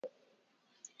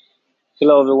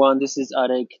Hello everyone, this is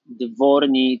Arek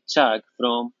Dvornychak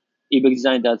from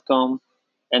ebigdesign.com,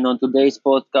 and on today's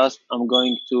podcast I'm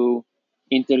going to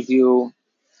interview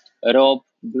Rob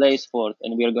Blairsford,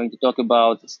 and we are going to talk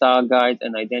about style guide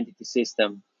and identity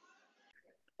system.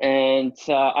 And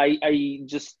I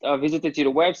just visited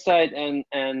your website,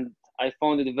 and I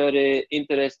found it very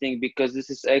interesting because this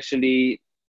is actually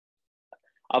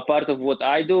a part of what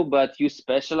I do, but you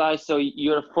specialize, so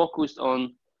you're focused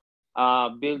on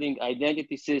building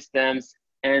identity systems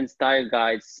and style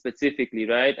guides specifically,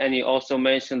 right? And you also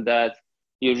mentioned that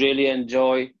you really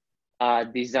enjoy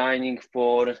designing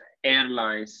for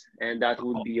airlines, and that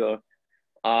would be your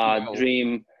Well,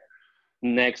 dream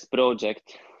next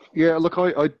project. yeah, look,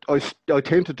 I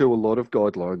tend to do a lot of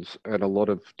guidelines and a lot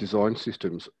of design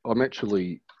systems. I'm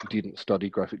actually didn't study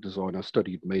graphic design. I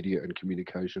studied media and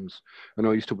communications, and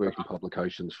I used to work in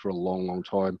publications for a long, long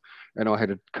time. And I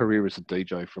had a career as a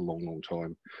DJ for a long, long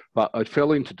time. But I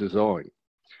fell into design.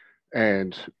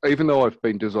 And even though I've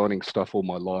been designing stuff all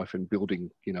my life and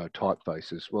building,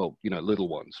 typefaces, well, little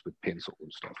ones with pencil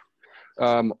and stuff,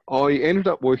 I ended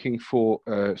up working for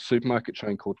a supermarket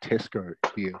chain called Tesco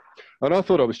here. And I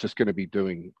thought I was just going to be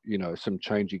doing, some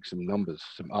changing some numbers,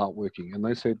 some artworking. And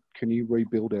they said, can you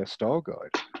rebuild our style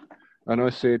guide? And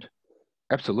I said,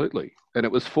 absolutely. And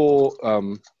it was for,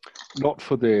 not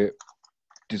for their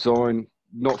design,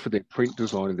 not for their print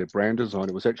design and their brand design.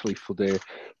 It was actually for their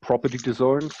property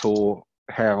design, for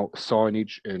how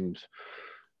signage and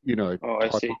Oh, I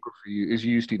see. typography is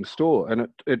used in store. And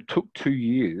it took 2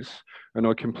 years, and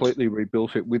I completely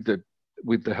rebuilt it with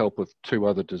the help of two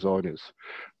other designers.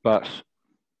 But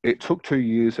it took 2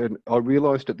 years, and I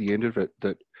realized at the end of it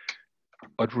that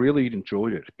I'd really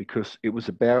enjoyed it because it was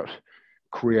about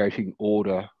creating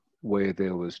order where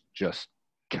there was just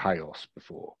chaos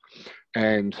before.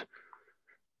 And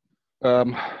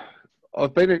um,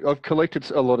 I've collected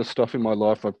a lot of stuff in my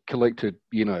life. I've collected,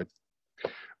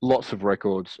 lots of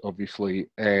records, obviously,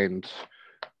 and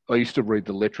I used to read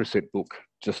the Letraset book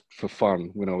just for fun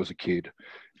when I was a kid.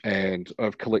 And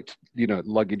I've collected,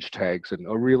 luggage tags, and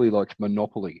I really liked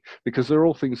Monopoly because they're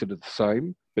all things that are the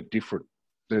same but different,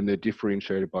 and they're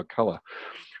differentiated by color.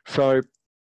 So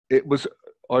it was,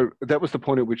 that was the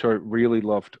point at which I really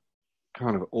loved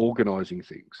kind of organizing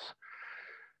things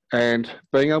and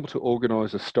being able to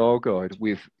organize a style guide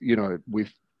with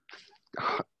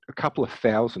a couple of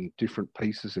thousand different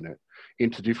pieces in it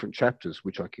into different chapters,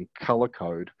 which I can color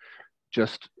code,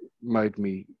 just made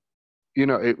me,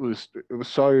 it was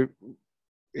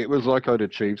like I'd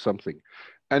achieved something.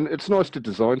 And it's nice to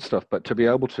design stuff, but to be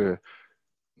able to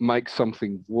make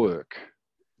something work,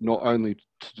 not only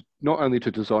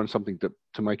to design something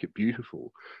to make it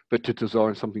beautiful, but to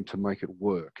design something to make it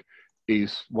work,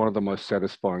 is one of the most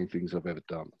satisfying things I've ever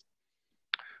done.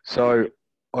 So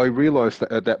I realized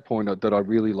that at that point that I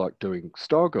really like doing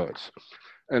style guides.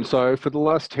 And so for the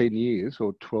last 10 years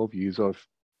or 12 years, I've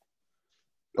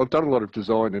done a lot of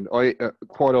design, and I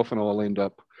quite often I'll end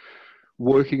up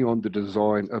working on the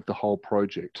design of the whole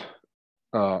project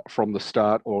from the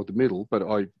start or the middle, but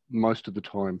I most of the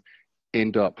time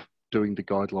end up doing the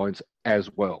guidelines as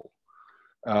well.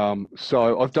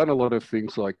 So I've done a lot of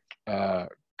things like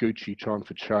Gucci, Time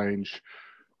for Change,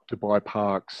 Dubai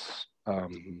Parks.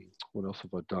 What else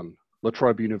have I done? La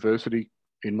Trobe University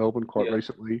in Melbourne quite Yeah.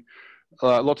 recently.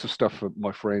 Lots of stuff for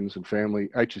my friends and family.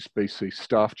 HSBC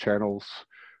staff channels.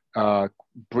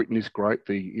 Britain is Great,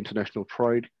 the international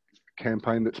trade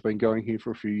campaign that's been going here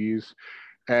for a few years.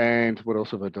 And what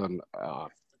else have I done?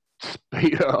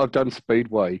 I've done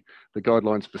Speedway, the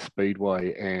guidelines for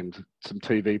Speedway, and some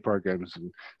TV programs,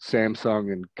 and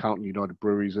Samsung and Carlton United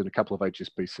Breweries, and a couple of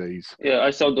HSBCs. Yeah, I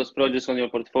saw those projects on your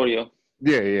portfolio.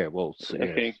 Yeah, well, I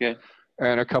yeah, think, yeah.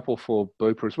 and a couple for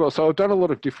Bupa as well. So I've done a lot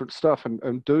of different stuff,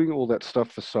 and doing all that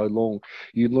stuff for so long,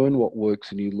 you learn what works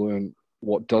and you learn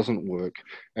what doesn't work,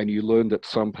 and you learn that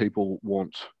some people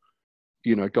want,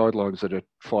 guidelines that are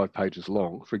 5 pages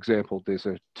long. For example, there's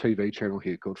a TV channel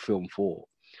here called Film 4,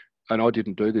 and I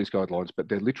didn't do these guidelines, but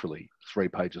they're literally 3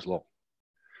 pages long.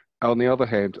 On the other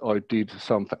hand, I did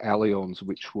some for Allianz,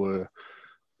 which were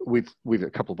with a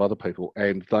couple of other people,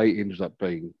 and they ended up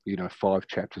being 5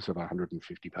 chapters of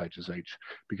 150 pages each,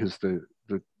 because the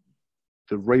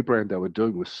rebrand they were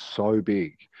doing was so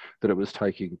big that it was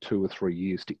taking 2 or 3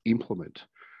 years to implement.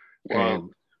 Wow.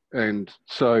 And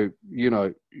so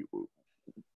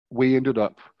we ended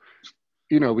up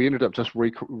just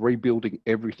rebuilding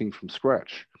everything from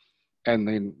scratch, and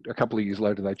then a couple of years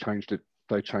later they changed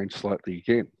slightly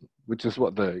again, which is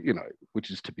which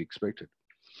is to be expected.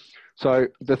 So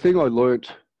the thing I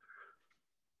learnt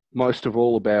most of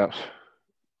all about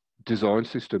design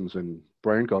systems and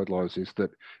brand guidelines is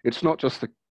that it's not just the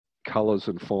colors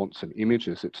and fonts and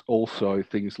images, it's also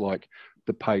things like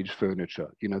the page furniture,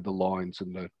 the lines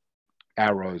and the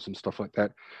arrows and stuff like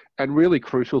that, and really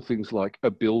crucial things like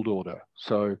a build order.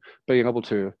 So being able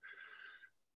to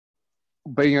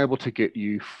get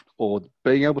you, or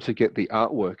being able to get the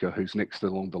art worker who's next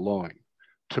along the line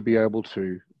to be able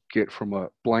to get from a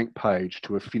blank page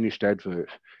to a finished advert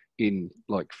in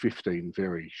like 15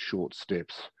 very short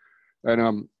steps.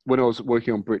 And when I was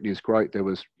working on Brittany is Great, there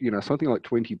was, something like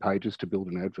 20 pages to build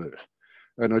an advert.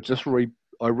 And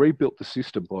I rebuilt the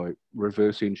system by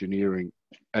reverse engineering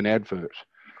an advert.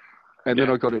 And then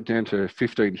I got it down to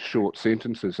 15 short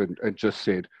sentences and just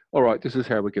said, all right, this is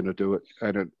how we're going to do it,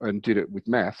 and did it with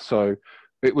math. So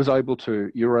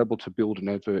you're able to build an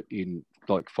advert in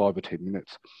like 5 or 10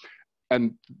 minutes.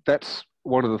 And that's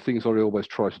one of the things I always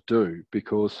try to do,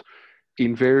 because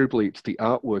invariably it's the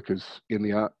art workers in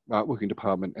the art working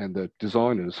department and the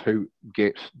designers who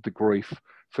get the grief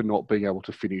for not being able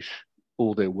to finish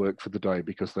all their work for the day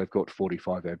because they've got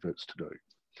 45 adverts to do.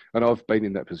 And I've been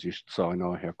in that position, so I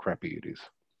know how crappy it is.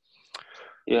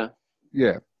 Yeah.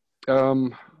 Yeah.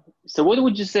 So what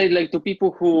would you say, like, to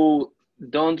people who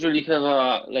don't really have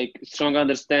a strong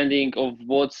understanding of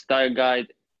what style guide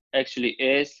actually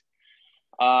is?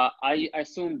 I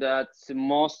assume that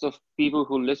most of people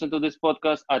who listen to this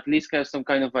podcast at least have some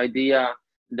kind of idea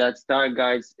that style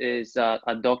guides is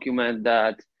a document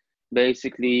that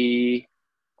basically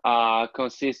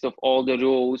consists of all the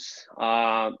rules,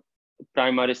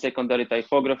 primary, secondary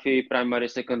typography, primary,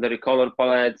 secondary color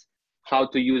palettes, how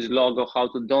to use logo, how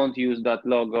to don't use that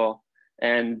logo,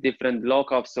 and different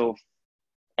lockups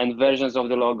and versions of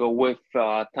the logo with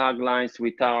taglines,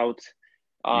 without,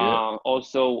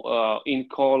 also in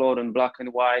color and black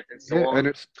and white and so on.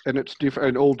 And it's different,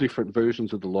 and all different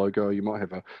versions of the logo. You might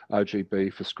have a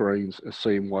RGB for screens, a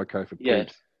CMYK for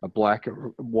print, a black, a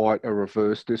white, a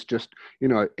reverse. There's just,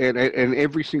 and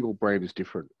every single brand is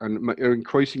different, and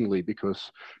increasingly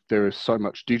because there is so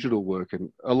much digital work,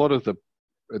 and a lot of the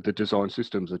design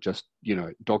systems are just,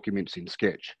 documents in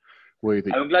Sketch.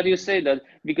 I'm glad you say that,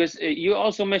 because you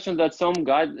also mentioned that some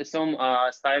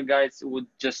style guides would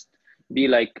just be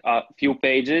like a few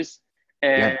pages,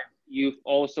 and you've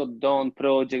also done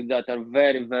projects that are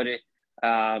very, very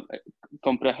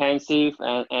comprehensive,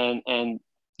 and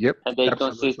they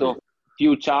consist of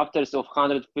few chapters of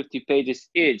 150 pages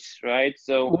each, right?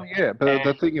 So but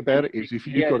the thing about it is,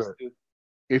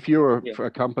 if you're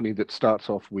a company that starts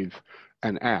off with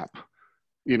an app,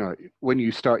 when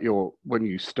you start your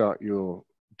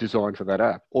design for that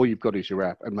app, all you've got is your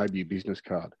app and maybe a business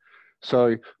card.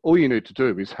 So all you need to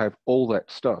do is have all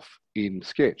that stuff in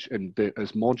Sketch and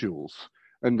as modules.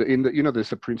 And there's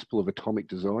the principle of atomic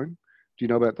design. Do you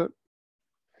know about that?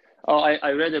 Oh,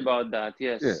 I read about that.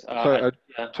 Yes. Yeah.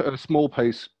 So a small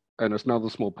piece and another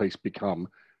small piece become,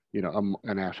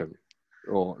 an atom,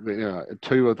 or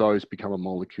two of those become a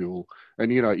molecule,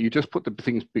 and you just put the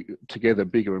things together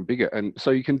bigger and bigger. And so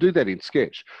you can do that in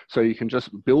Sketch. So you can just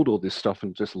build all this stuff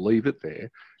and just leave it there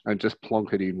and just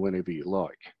plonk it in whenever you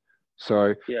like.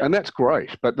 So, and that's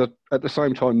great, but at the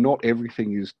same time, not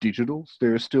everything is digital.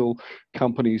 There are still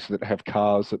companies that have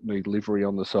cars that need livery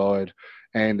on the side,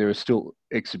 and there are still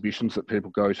exhibitions that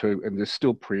people go to, and there's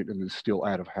still print, and there's still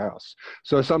out of house.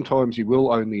 So sometimes you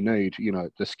will only need,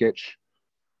 the Sketch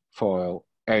file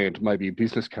and maybe a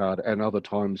business card, and other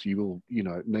times you will,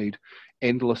 need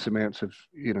endless amounts of,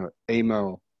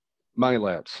 email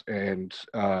mail-outs and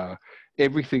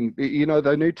everything.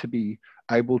 They need to be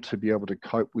able to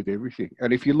cope with everything.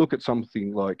 And if you look at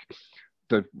something like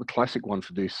the classic one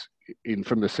for this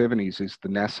from the 70s is the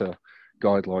NASA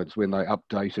guidelines, when they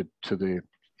updated to the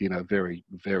very,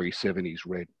 very 70s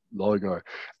red logo.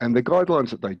 And the guidelines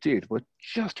that they did were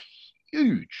just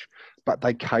huge, but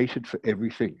they catered for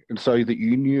everything. And so that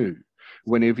you knew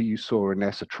whenever you saw a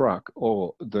NASA truck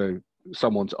or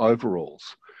someone's overalls,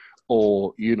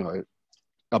 or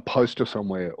a poster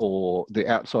somewhere, or the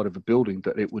outside of a building,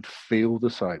 that it would feel the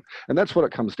same. And that's what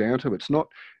it comes down to. It's not,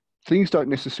 things don't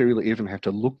necessarily even have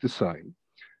to look the same.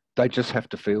 They just have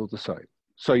to feel the same.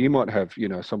 So you might have,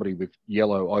 somebody with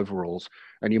yellow overalls,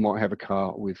 and you might have a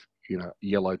car with,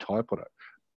 yellow type on it.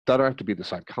 They don't have to be the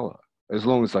same color, as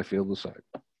long as they feel the same.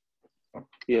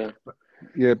 Yeah.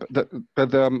 Yeah, but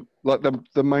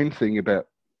the main thing about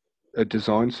a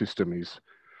design system is,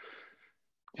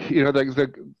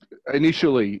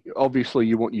 initially, obviously,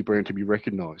 you want your brand to be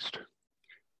recognised,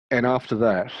 and after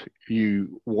that,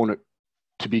 you want it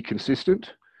to be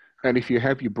consistent. And if you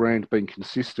have your brand being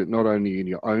consistent, not only in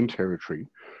your own territory,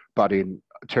 but in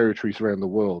territories around the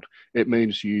world, it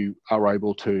means you are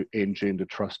able to engender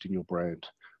trust in your brand.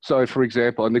 So, for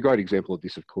example, and the great example of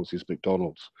this, of course, is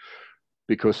McDonald's,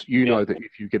 because you Yeah. know that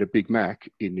if you get a Big Mac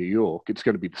in New York, it's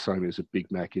going to be the same as a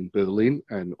Big Mac in Berlin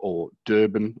or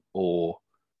Durban or,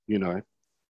 you know, Yes.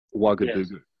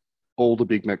 Ouagadougou. All the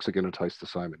Big Macs are going to taste the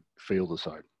same and feel the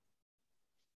same.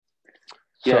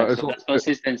 So, Yeah. So that's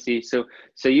consistency. So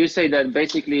you say that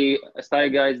basically Style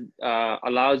Guides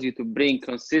allows you to bring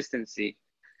consistency.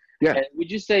 yeah. And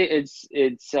would you say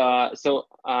it's so?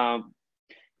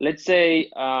 Let's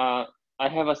say I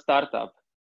have a startup.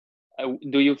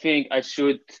 Do you think I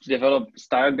should develop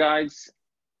style guides?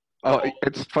 Oh,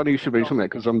 it's funny you should mention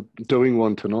that because I'm doing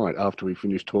one tonight after we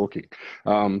finish talking.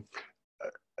 Um,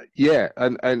 yeah,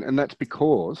 and that's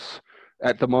because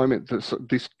at the moment,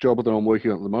 this job that I'm working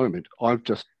on at the moment, I've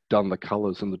just done the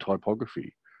colours and the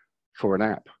typography for an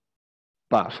app.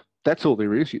 But that's all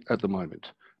there is at the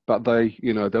moment. But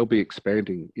they'll be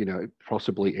expanding,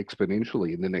 possibly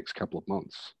exponentially in the next couple of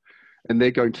months. And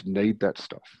they're going to need that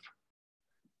stuff.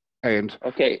 And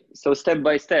Okay, so step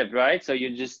by step, right? So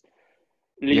you just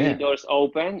leave the yeah, doors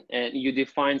open and you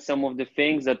define some of the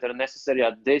things that are necessary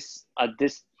at this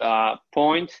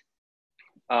point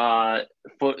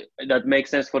for that makes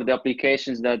sense for the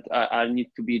applications that are need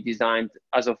to be designed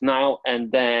as of now,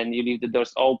 and then you leave the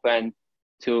doors open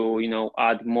to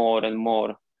add more and more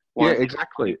yeah, once the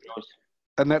exactly. grows.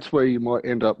 And that's where you might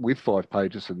end up with 5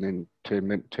 pages, and then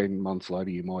 10 months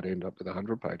later, you might end up with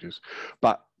 100 pages.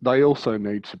 But they also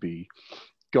need to be,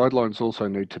 guidelines also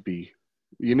need to be,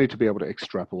 you need to be able to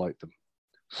extrapolate them.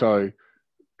 So,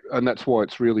 and that's why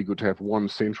it's really good to have one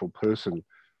central person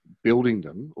building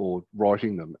them or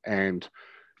writing them. And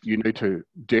you need to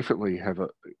definitely have a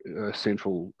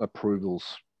central approvals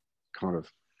kind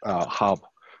of hub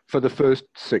for the first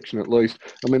section at least.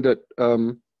 I mean, that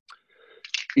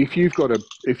if you've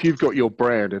got your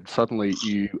brand and suddenly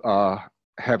you are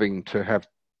having to have,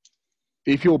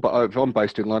 if I'm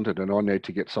based in London and I need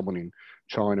to get someone in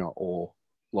China or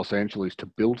Los Angeles to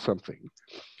build something,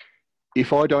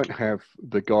 if I don't have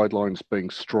the guidelines being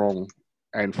strong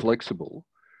and flexible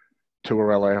to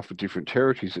allow for different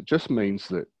territories, it just means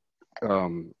that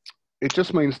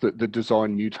the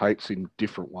design mutates in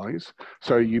different ways.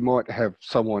 So you might have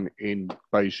someone in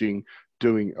Beijing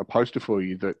doing a poster for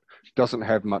you that doesn't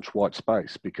have much white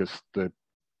space because the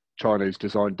Chinese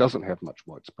design doesn't have much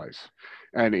white space.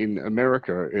 And in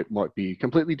America, it might be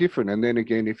completely different. And then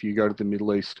again, if you go to the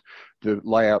Middle East, the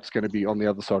layout's going to be on the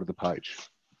other side of the page. Oh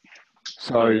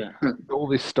So yeah. all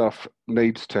this stuff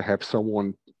needs to have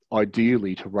someone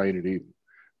ideally to rein it in,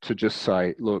 to just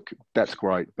say, look, that's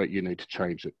great, but you need to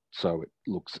change it so it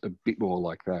looks a bit more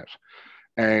like that.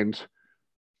 And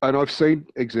I've seen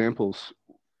examples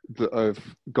of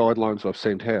guidelines I've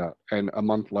sent out, and a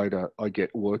month later I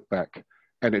get work back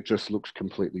and it just looks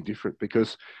completely different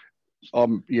because I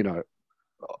know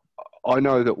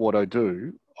that what I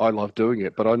do, I love doing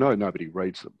it, but I know nobody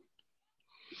reads them.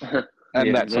 And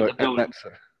Yeah, that's a problem.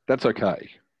 that's okay.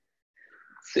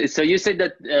 So you said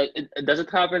that does it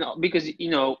happen because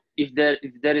if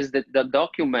there is the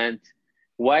document,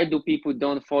 why do people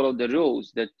don't follow the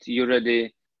rules that you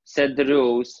already set the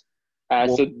rules?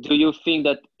 Well, So do you think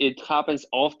that it happens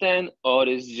often, or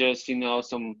is just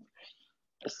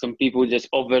some people just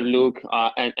overlook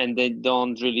and they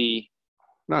don't really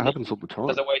no, it happens all the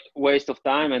as time. a waste of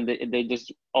time, and they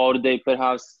just, or they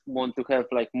perhaps want to have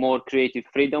like more creative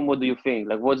freedom? What do you think?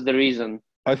 Like, what's the reason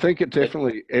I think it that?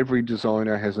 definitely, every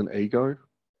designer has an ego,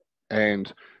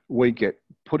 and we get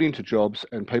put into jobs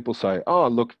and people say, oh,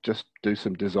 look, just do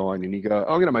some design. And you go,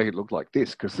 I'm going to make it look like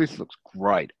this because this looks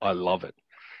great. I love it.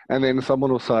 And then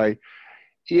someone will say,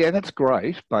 yeah, that's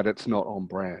great, but it's not on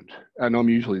brand. And I'm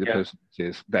usually the Yeah. person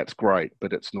who says, that's great,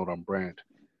 but it's not on brand.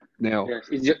 Now, Yes,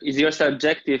 it's your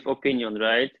subjective opinion,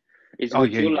 right? It's oh,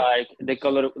 what yeah, you yeah. like. The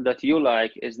color that you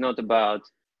like is not about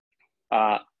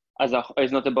uh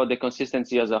is not about the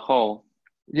consistency as a whole.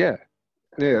 Yeah,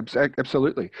 yeah,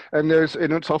 absolutely. And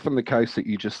it's often the case that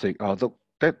you just think, oh,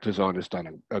 that designer's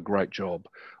done a great job.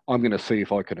 I'm going to see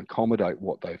if I can accommodate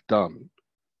what they've done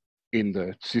in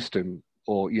the system,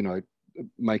 or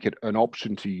make it an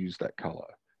option to use that color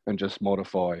and just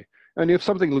modify. And if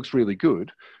something looks really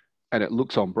good and it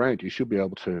looks on brand, you should be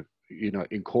able to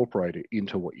incorporate it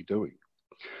into what you're doing.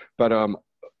 But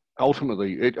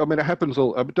ultimately, it happens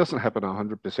it doesn't happen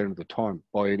 100% of the time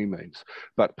by any means,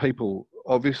 but people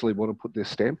obviously want to put their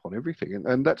stamp on everything,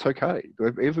 and that's okay.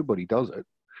 Everybody does it.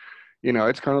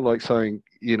 It's kind of like saying,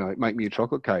 make me a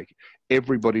chocolate cake.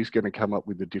 Everybody's going to come up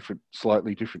with a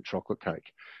slightly different chocolate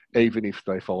cake, even if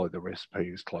they follow the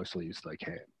recipe as closely as they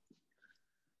can.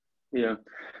 Yeah.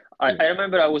 I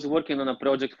remember I was working on a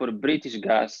project for British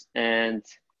Gas, and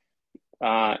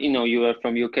you were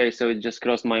from UK, so it just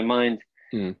crossed my mind.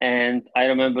 And I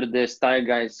remember the style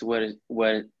guides were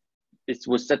it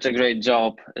was such a great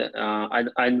job.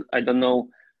 I don't know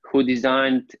who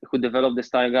developed the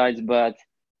style guides, but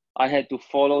I had to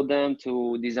follow them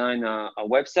to design a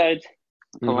website,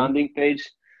 a landing page,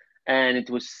 and it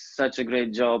was such a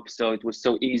great job. So it was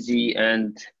so easy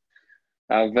and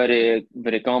very,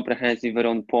 very comprehensive, very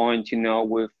on point,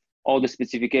 with all the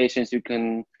specifications you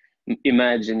can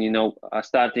imagine,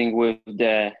 starting with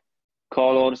the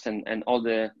colors and all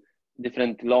the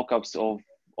different lockups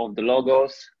of the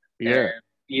logos. Yeah. And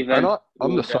even and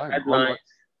I'm the the same. headlines.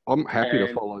 I'm happy to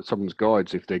And follow someone's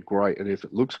guides if they're great and if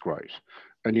it looks great.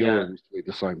 And you're yeah, obviously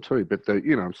the same too. But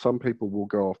some people will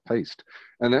go off piste,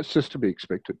 and that's just to be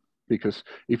expected. Because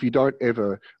if you don't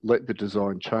ever let the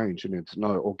design change and it's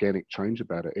no organic change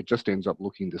about it, it just ends up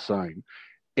looking the same.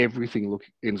 Everything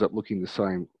ends up looking the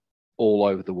same all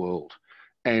over the world.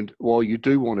 And while you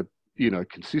do want to,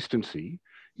 consistency,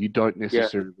 you don't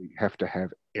necessarily have to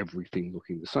have everything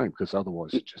looking the same, because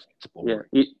otherwise it just gets boring.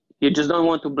 you just don't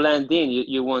want to blend in.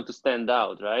 You want to stand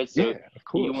out, right? So Yeah, of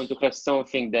you want course. to have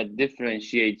something that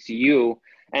differentiates you.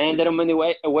 And there are many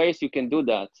ways you can do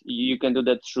that. You can do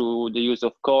that through the use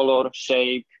of color,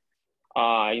 shape,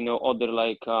 other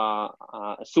like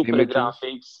super Images.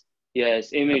 graphics.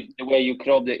 Yes, image, the way you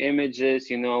crop the images,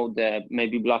 the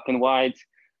maybe black and white.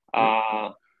 Yep.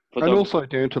 Uh, And photography. also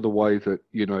down to the way that,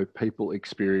 people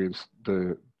experience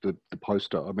the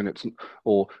poster. I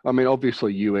mean,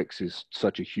 obviously UX is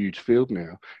such a huge field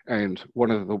now. And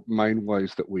one of the main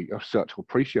ways that we start to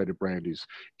appreciate a brand is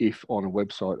if on a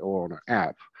website or on an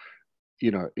app,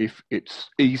 if it's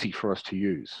easy for us to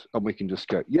use and we can just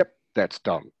go, yep, that's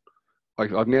done.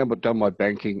 I've now done my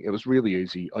banking. It was really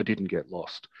easy. I didn't get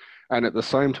lost. And at the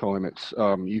same time, it's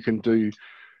you can do,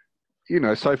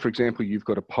 say for example, you've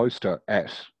got a poster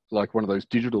at like one of those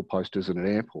digital posters in an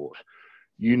airport.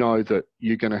 You know that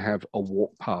you're going to have a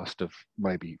walk past of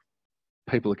maybe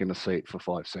people are going to see it for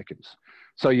 5 seconds.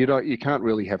 So you can't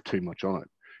really have too much on it.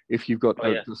 If you've got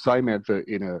the same advert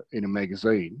in a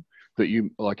magazine that you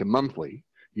like a monthly,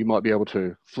 you might be able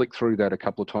to flick through that a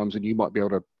couple of times and you might be able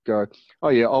to go, oh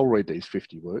yeah, I'll read these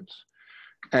 50 words.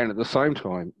 And at the same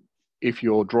time, if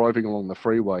you're driving along the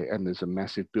freeway and there's a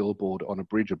massive billboard on a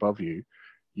bridge above you,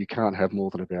 you can't have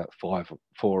more than about 4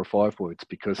 or 5 words,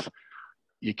 because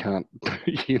you can't,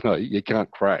 you can't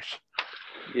crash.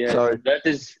 Yes, So that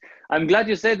is. I'm glad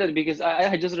you said that, because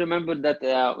I just remembered that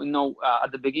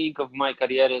at the beginning of my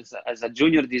career as a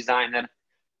junior designer,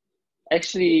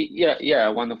 actually,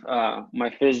 one of my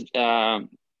first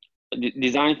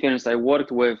design firms I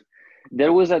worked with,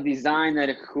 there was a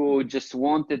designer who just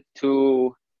wanted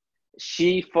to.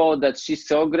 She thought that she's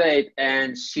so great,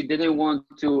 and she didn't want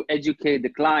to educate the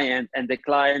client, and the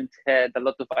client had a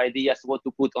lot of ideas what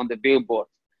to put on the billboard,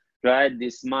 right?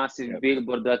 This massive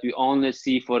billboard that we only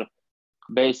see for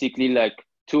basically like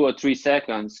 2 or 3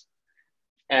 seconds,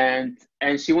 and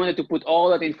she wanted to put all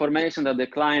that information that the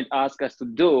client asked us to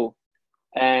do.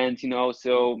 And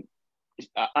so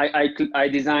I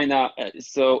designed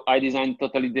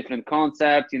totally different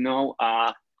concept,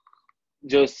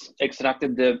 just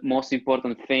extracted the most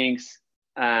important things,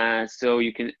 so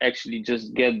you can actually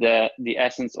just get the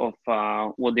essence of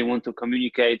what they want to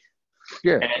communicate.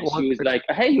 And she was like,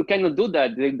 hey, you cannot do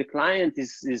that. The client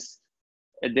is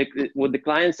what the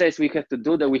client says we have to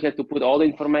do, that we have to put all the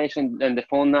information and the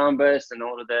phone numbers and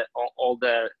all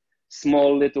the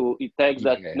small little text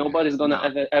that nobody's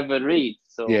gonna ever read.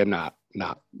 So nah.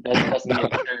 that doesn't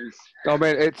make sense. I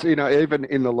mean, it's even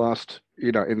in the last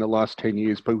 10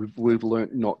 years, we've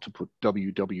learned not to put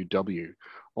www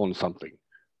on something,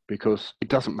 because it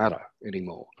doesn't matter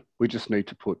anymore. We just need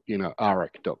to put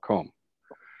aric.com.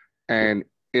 And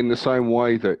in the same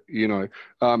way that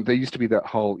there used to be that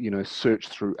whole search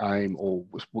through AIM or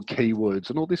keywords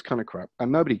and all this kind of crap,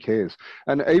 and nobody cares.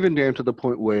 And even down to the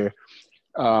point where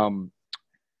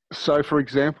so, for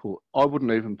example, I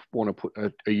wouldn't even want to put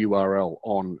a URL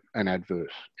on an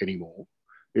advert anymore,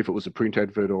 if it was a print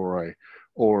advert or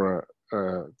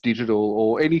a digital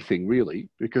or anything really,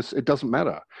 because it doesn't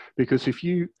matter. Because if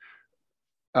you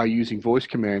are using voice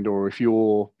command, or if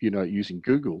you're using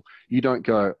Google, you don't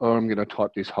go, oh, I'm going to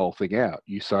type this whole thing out.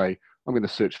 You say, I'm going to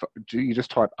search for. You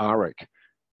just type ARIC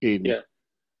in,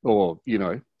 or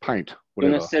paint,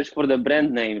 whatever. You're gonna search for the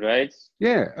brand name, right?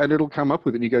 Yeah, and it'll come up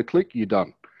with it. And you go, click, you're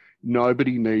done.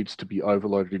 Nobody needs to be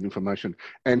overloaded with information.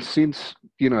 And since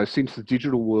the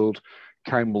digital world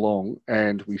came along,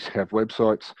 and we have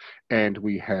websites, and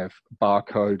we have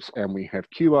barcodes, and we have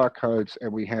QR codes,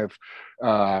 and we have,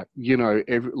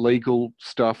 legal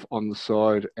stuff on the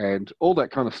side, and all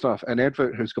that kind of stuff. An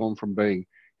advert has gone from being,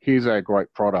 here's our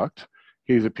great product,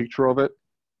 here's a picture of it,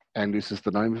 and this is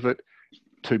the name of it,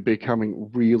 to becoming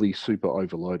really super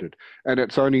overloaded. And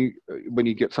it's only when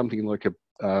you get something like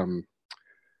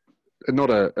not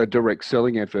a direct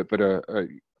selling advert, but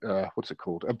what's it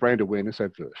called? A brand awareness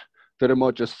advert, that it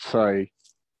might just say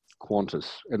Qantas,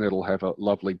 and it'll have a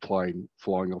lovely plane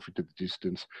flying off into the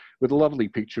distance with a lovely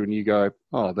picture, and you go,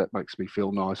 oh, that makes me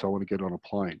feel nice, I want to get on a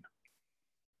plane.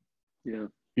 Yeah.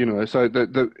 So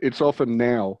it's often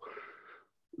now,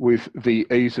 with the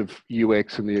ease of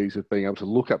UX and the ease of being able to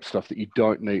look up stuff, that you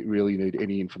don't really need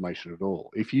any information at all.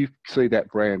 If you see that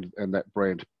brand and that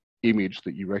brand image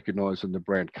that you recognize, and the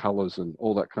brand colors and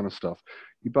all that kind of stuff,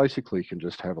 you basically can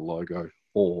just have a logo,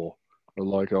 or a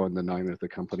logo and the name of the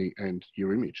company and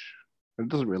your image. And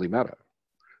it doesn't really matter,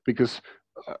 because,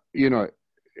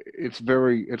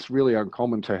 it's really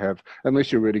uncommon to have,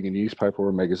 unless you're reading a newspaper or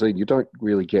a magazine, you don't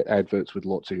really get adverts with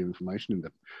lots of information in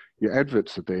them. Your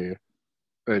adverts are there,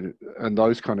 and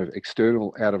those kind of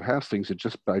external out-of-house things are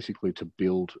just basically to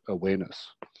build awareness.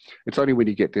 It's only when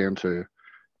you get down to,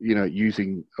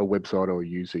 using a website or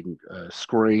using a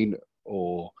screen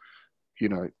or,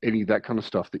 any of that kind of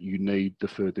stuff, that you need the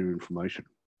further information.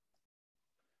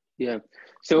 Yeah.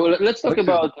 So let's talk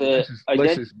about less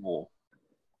is more.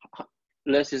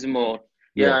 Less is more.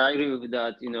 Yeah, I agree with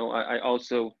that. I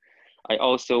also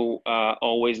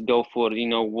always go for,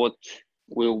 what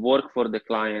will work for the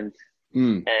client.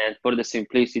 And for the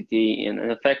simplicity and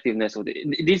effectiveness of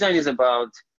it. Design is about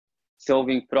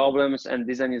solving problems, and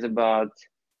design is about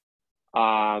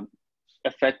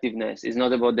effectiveness. It's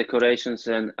not about decorations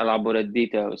and elaborate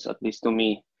details, at least to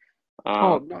me.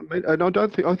 And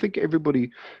I think everybody,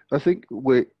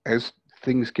 as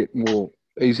things get more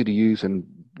easy to use and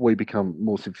we become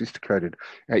more sophisticated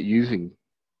at using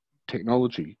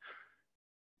technology,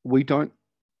 we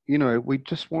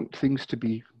just want things to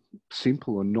be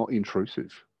simple and not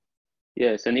intrusive.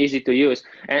 Yes, and easy to use.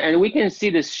 And we can see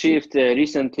this shift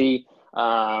recently.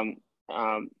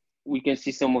 We can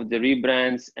see some of the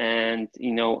rebrands, and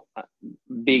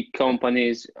big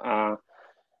companies,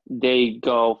 they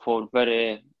go for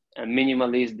very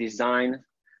minimalist design.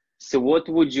 So what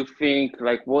would you think,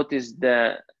 like, what is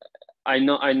I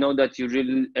know that you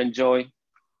really enjoy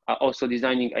also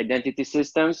designing identity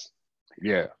systems.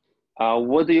 Yeah.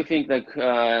 What do you think,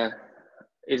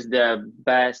 is the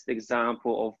best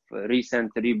example of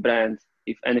recent rebrand,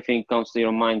 if anything comes to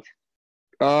your mind?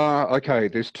 Okay,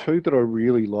 there's two that I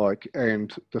really like,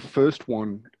 and the first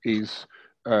one is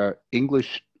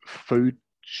English food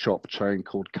shop chain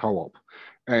called Co-op.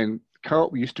 And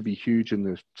Co-op used to be huge in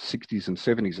the 60s and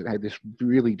 70s. It had this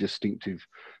really distinctive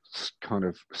kind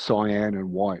of cyan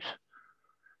and white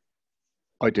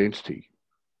identity.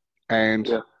 And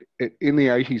in the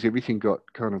 80s, everything got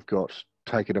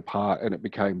taken apart, and it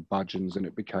became Budgeons, and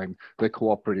it became the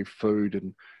cooperative food,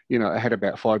 and it had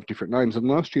about 5 different names. And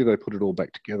last year they put it all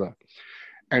back together.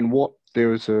 And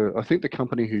I think the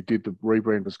company who did the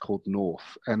rebrand was called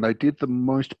North, and they did the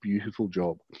most beautiful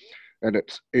job. And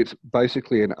it's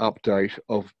basically an update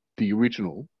of the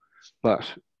original, but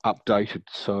updated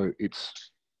so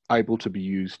it's able to be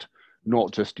used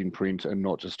not just in print and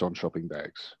not just on shopping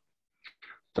bags.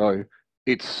 So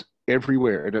it's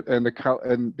everywhere,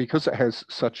 and because it has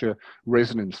such a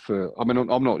resonance for,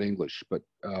 I'm not English, but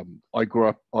I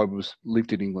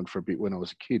lived in England for a bit when I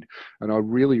was a kid, and I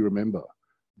really remember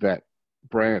that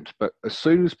brand. But as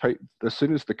soon as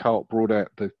the Co-op brought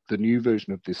out the new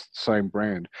version of this same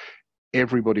brand,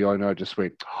 everybody I know just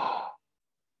went, oh,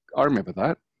 I remember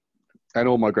that, and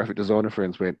all my graphic designer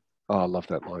friends went, oh, I love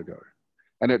that logo.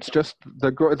 And it's just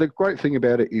the great thing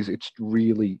about it is it's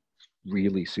really,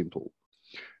 really simple.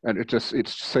 And it's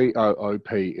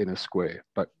COOP in a square,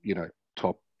 but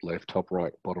top left, top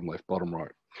right, bottom left, bottom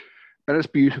right, and it's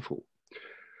beautiful.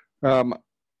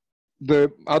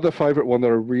 The other favourite one that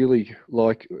I really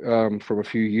like from a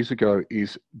few years ago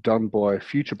is done by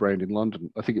Future Brand in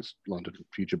London. I think it's London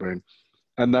Future Brand,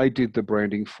 and they did the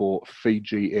branding for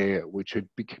Fiji Air, which had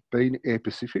been Air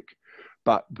Pacific,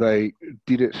 but they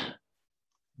did it.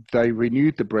 They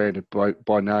renewed the brand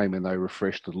by name, and they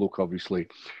refreshed the look, obviously.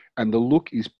 And the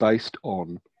look is based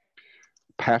on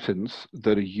patterns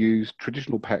that are used,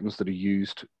 traditional patterns that are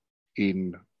used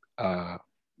in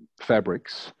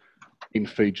fabrics in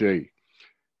Fiji.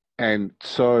 And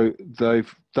so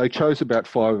they chose about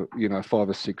 5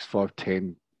 or 6, 5,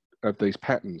 10 of these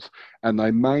patterns, and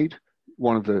they made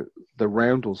one of the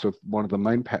roundels of one of the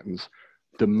main patterns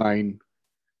the main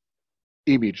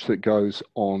image that goes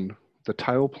on the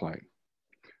tailplane.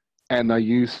 And they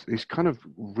use this kind of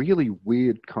really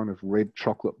weird kind of red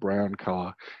chocolate brown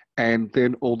colour. And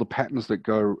then all the patterns that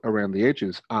go around the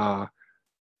edges are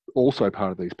also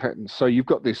part of these patterns. So you've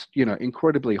got this,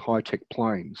 incredibly high-tech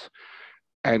planes.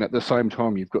 And at the same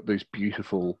time, you've got these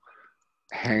beautiful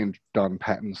hand-done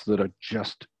patterns that are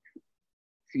just,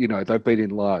 they've been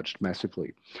enlarged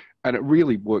massively. And it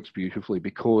really works beautifully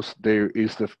because there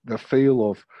is the feel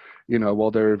of,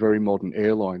 while they're a very modern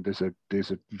airline, there's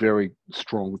a very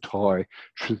strong tie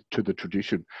to the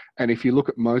tradition. And if you look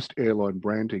at most airline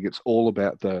branding, it's all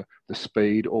about the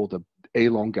speed or the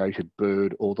elongated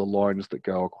bird or the lines that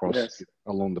go across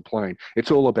along the plane.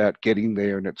 It's all about getting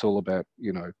there, and it's all about,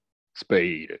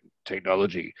 speed and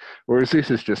technology. Whereas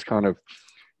this is just kind of,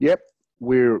 yep,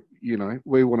 we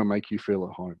want to make you feel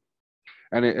at home.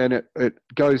 And it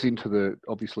goes into the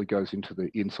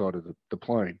inside of the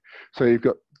plane. So you've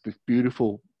got this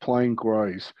beautiful plain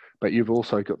greys, but you've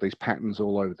also got these patterns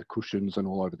all over the cushions and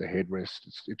all over the headrest.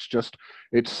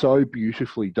 It's so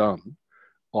beautifully done.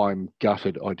 I'm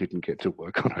gutted I didn't get to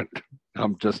work on it.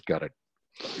 I'm just gutted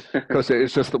because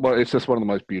it's just one of the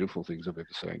most beautiful things I've ever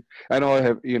seen. And I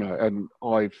have,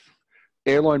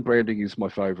 airline branding is my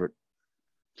favorite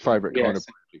kind of branding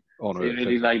on so you earth.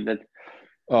 really like that.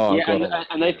 Oh, Yeah, God,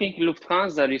 and I think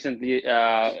Lufthansa recently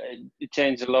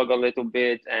changed the logo a little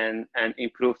bit and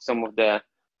improved some of the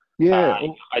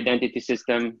identity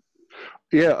system.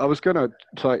 Yeah, I was going to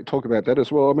talk about that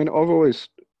as well. I mean,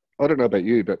 I don't know about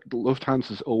you, but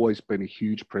Lufthansa's always been a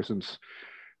huge presence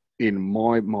in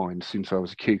my mind since I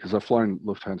was a kid, because I've flown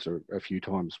Lufthansa a few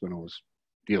times when I was,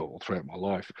 all throughout my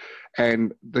life.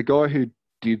 And the guy who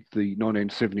did the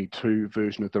 1972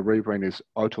 version of the rebrand is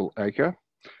Otel Aker,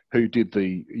 who did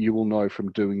you will know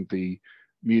from doing the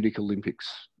Munich Olympics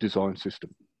design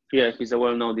system. Yeah, he's a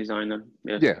well-known designer.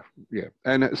 Yes. Yeah.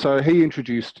 And so he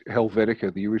introduced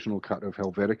Helvetica, the original cut of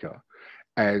Helvetica,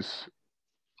 as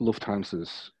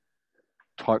Lufthansa's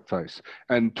typeface,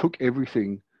 and took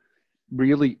everything,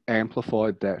 really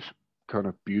amplified that kind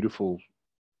of beautiful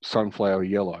sunflower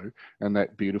yellow and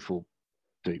that beautiful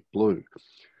deep blue.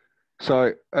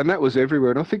 So, and that was everywhere.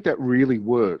 And I think that really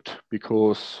worked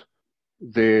because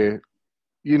in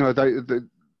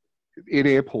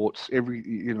airports,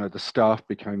 the staff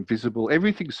became visible.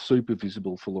 Everything's super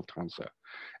visible for Lufthansa.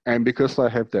 And because they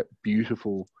have that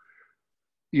beautiful,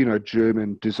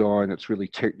 German design, it's really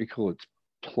technical, it's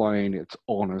plain, it's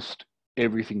honest,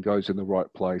 everything goes in the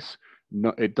right place.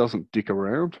 No, it doesn't dick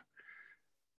around.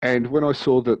 And when I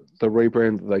saw that the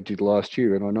rebrand that they did last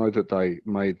year, and I know that they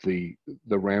made the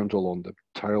roundel on the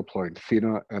tailplane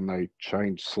thinner and they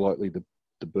changed slightly the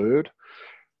bird,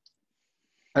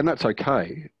 and that's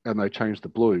okay, and they changed the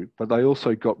blue, but they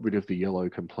also got rid of the yellow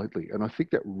completely. And I think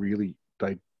that really,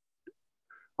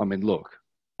 look,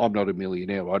 I'm not a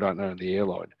millionaire, I don't own the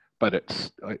airline,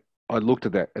 but I looked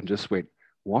at that and just went,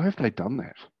 why have they done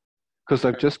that? Because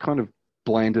they've just kind of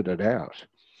blanded it out.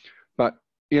 But,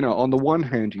 on the one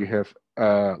hand, you have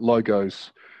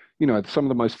logos, some of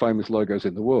the most famous logos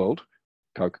in the world,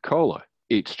 Coca-Cola,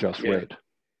 it's just red.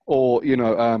 Or,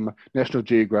 National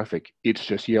Geographic, it's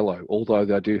just yellow, although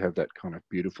they do have that kind of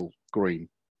beautiful green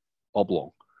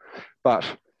oblong.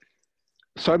 But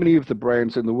so many of the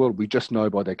brands in the world, we just know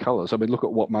by their colours. I mean, look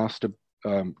at what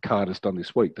MasterCard has done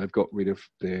this week. They've got rid of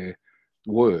their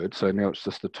word, so now it's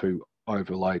just the two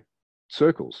overlaid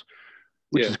circles,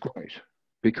 which is great,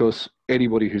 because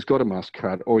anybody who's got a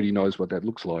MasterCard already knows what that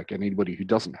looks like, and anybody who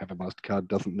doesn't have a MasterCard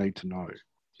doesn't need to know.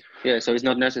 Yeah, so it's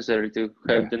not necessary to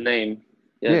have the name.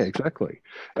 Yes. Yeah, exactly.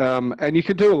 And you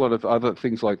can do a lot of other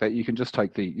things like that. You can just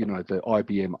take the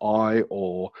IBM I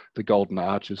or the Golden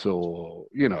Arches or,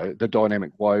 the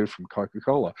Dynamic Wave from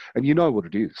Coca-Cola, and you know what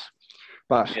it is.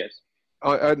 But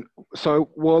so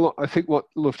while I think what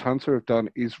Lufthansa have done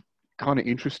is kind of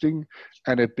interesting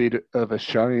and a bit of a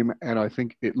shame, and I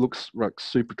think it looks like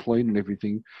super clean and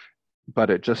everything, but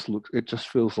it just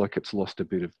feels like it's lost a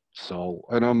bit of soul.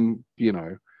 And I'm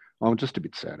just a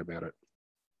bit sad about it.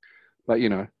 But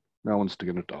no one's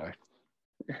going to die.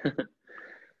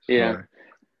 Yeah.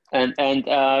 So. And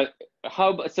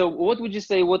so what would you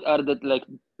say, what are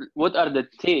the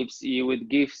tips you would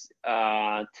give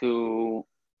to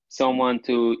someone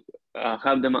to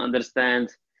help them understand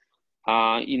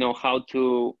how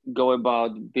to go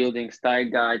about building style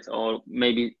guides, or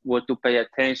maybe what to pay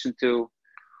attention to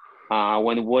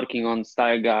when working on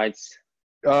style guides?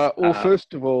 Well,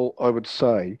 first of all, I would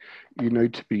say you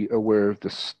need to be aware of the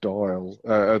style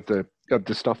of the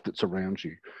stuff that's around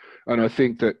you, and I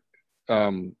think that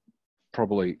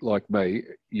probably like me,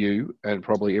 you, and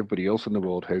probably everybody else in the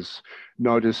world has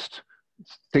noticed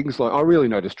things like, I really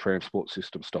notice transport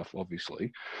system stuff,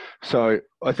 obviously. So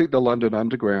I think the London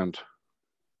Underground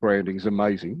branding is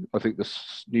amazing. I think the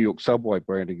New York subway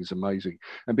branding is amazing.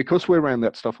 And because we're around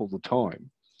that stuff all the time,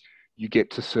 you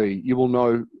get to see, you will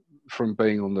know from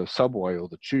being on the subway or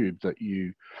the tube that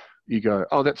you go,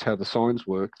 oh, that's how the signs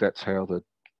work. That's how the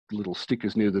little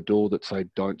stickers near the door that say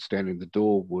don't stand in the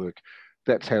door work.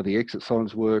 That's how the exit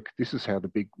signs work. This is how the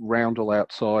big roundel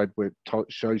outside where it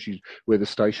shows you where the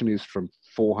station is from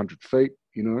 400 feet,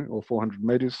 you know, or 400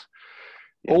 meters.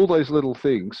 Yeah. All those little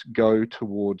things go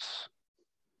towards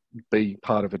be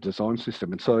part of a design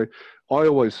system. And so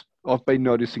I've been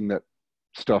noticing that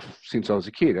stuff since I was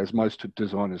a kid, as most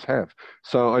designers have.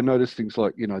 So I noticed things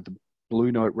like, you know, the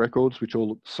Blue Note records, which all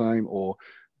look the same, or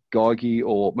Geigy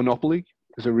or Monopoly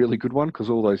is a really good one because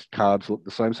all those cards look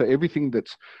the same. So everything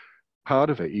that's part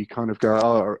of it, you kind of go,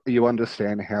 oh, you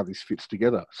understand how this fits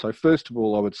together. So first of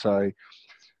all, I would say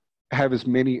have as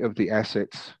many of the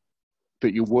assets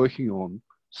that you're working on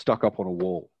stuck up on a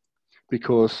wall,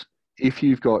 because if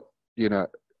you've got, you know,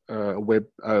 a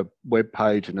web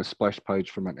page and a splash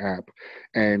page from an app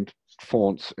and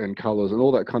fonts and colors and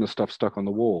all that kind of stuff stuck on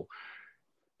the wall,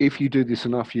 if you do this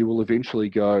enough, you will eventually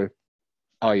go,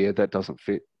 oh yeah, that doesn't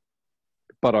fit,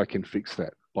 but I can fix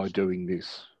that by doing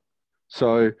this.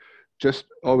 So just,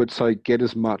 I would say, get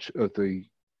as much of the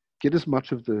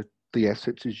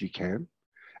assets as you can,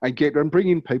 and bring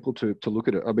in people to look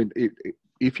at it. I mean,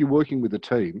 if you're working with a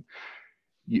team,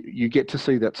 you get to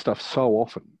see that stuff so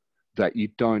often that you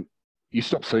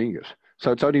stop seeing it.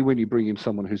 So it's only when you bring in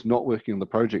someone who's not working on the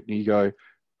project and you go,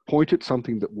 point at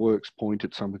something that works, point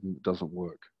at something that doesn't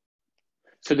work.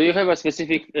 So do you have a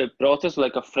specific process,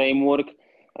 like a framework?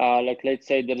 Like let's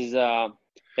say there is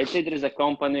a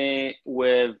company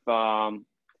with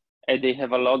they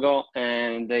have a logo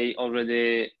and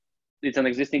it's an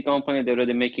existing company, they're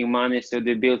already making money, so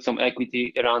they build some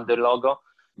equity around the logo.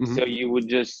 Mm-hmm. So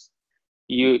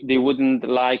they wouldn't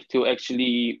like to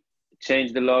actually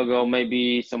change the logo,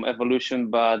 maybe some evolution,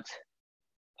 but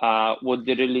what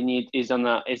they really need is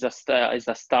a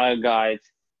style guide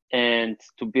and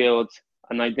to build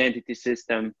an identity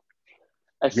system.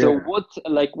 So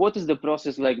what is the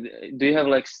process like? Do you have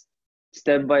like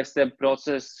step-by-step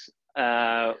process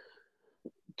to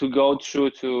go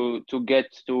through to get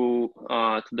to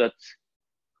that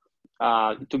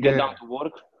to get down to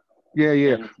work?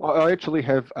 Yeah. I actually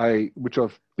have which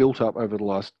I've built up over the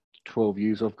last 12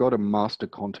 years. I've got a master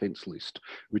contents list,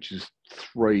 which is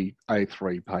 3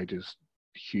 A3 pages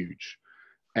huge.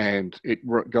 And it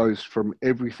goes from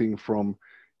everything from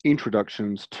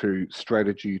introductions to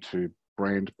strategy to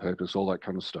brand purpose, all that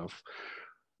kind of stuff.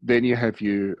 Then you have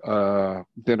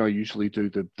then I usually do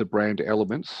the brand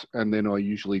elements, and then I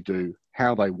usually do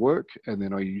how they work, and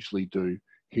then I usually do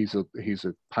here's a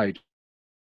page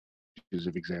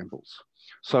of examples.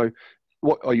 So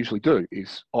what I usually do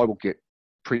is I will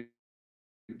print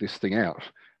this thing out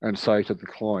and say to the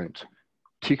client,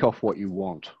 tick off what you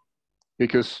want,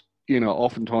 because, you know,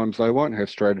 oftentimes they won't have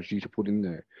strategy to put in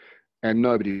there and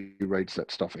nobody reads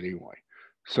that stuff anyway.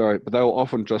 So, but they'll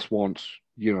often just want,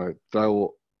 you know,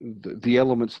 the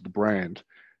elements of the brand,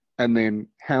 and then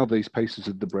how these pieces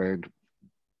of the brand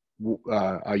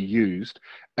are used.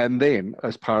 And then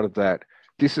as part of that,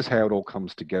 this is how it all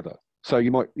comes together. So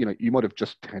you might have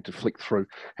just had to flick through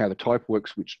how the type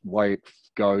works, which way it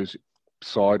goes,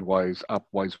 sideways,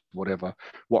 upways, whatever,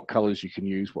 what colors you can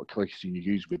use, what colors you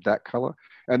use with that color.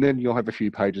 And then you'll have a few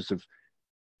pages of,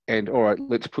 and all right,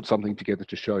 let's put something together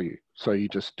to show you. So you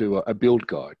just do a build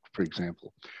guide, for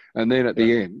example. And then at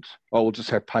the end, I will just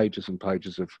have pages and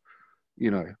pages of, you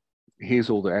know,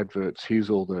 here's all the adverts, here's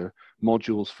all the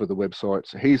modules for the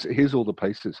websites, here's all the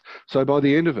pieces. So by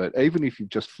the end of it, even if you've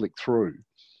just flicked through,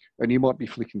 and you might be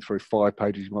flicking through 5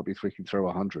 pages, you might be flicking through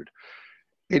 100.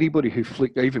 Anybody who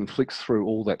even flicks through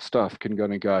all that stuff can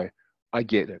go, I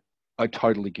get it. I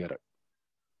totally get it.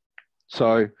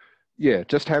 So yeah,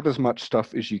 just have as much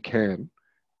stuff as you can.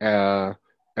 And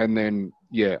then,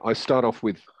 yeah, I start off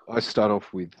with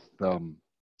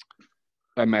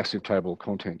a massive table of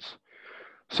contents.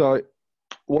 So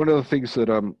one of the things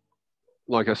that,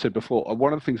 like I said before,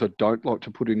 one of the things I don't like to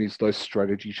put in is those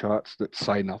strategy charts that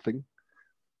say nothing.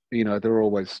 You know, they're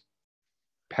always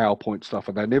PowerPoint stuff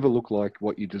and they never look like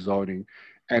what you're designing,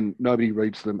 and nobody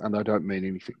reads them and they don't mean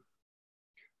anything.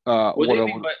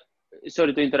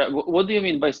 Sorry to interrupt. What do you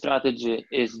mean by strategy?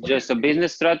 Is just a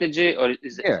business strategy, or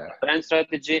is it a brand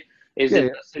strategy? Is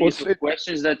it a series of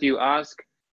questions that you ask?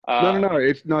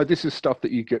 No. This is stuff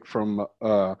that you get from,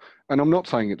 and I'm not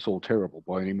saying it's all terrible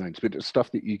by any means, but it's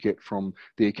stuff that you get from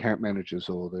the account managers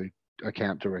or the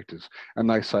account directors, and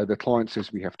they say the client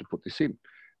says we have to put this in,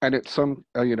 and it's some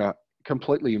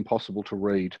completely impossible to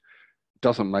read,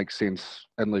 doesn't make sense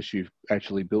unless you've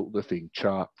actually built the thing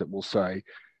chart that will say,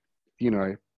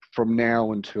 from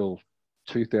now until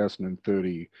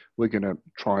 2030, we're going to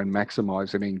try and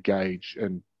maximize and engage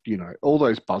and, all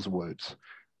those buzzwords.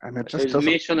 And it So just it's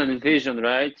doesn't. mission and vision,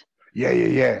 right?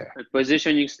 Yeah. Like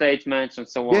positioning statements and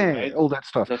so on, Yeah, right? all that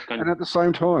stuff. Those kind And at the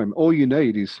same time, all you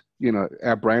need is,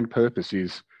 our brand purpose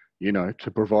is,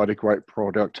 to provide a great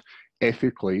product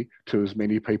ethically to as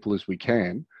many people as we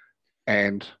can.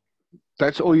 And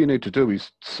that's all you need to do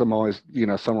is summarize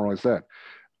that.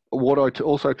 What I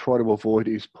also try to avoid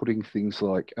is putting things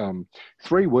like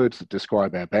 3 words that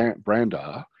describe our brand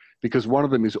are, because one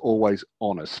of them is always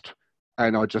honest.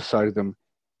 And I just say to them,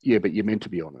 yeah, but you're meant to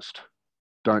be honest.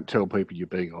 Don't tell people you're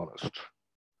being honest.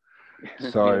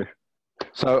 So,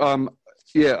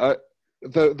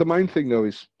 the main thing though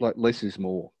is like less is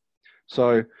more.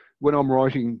 So when I'm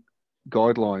writing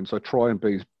guidelines, I try and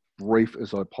be as brief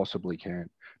as I possibly can,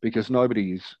 because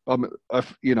nobody is.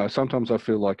 Sometimes I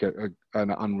feel like an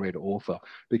unread author,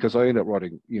 because I end up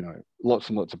writing lots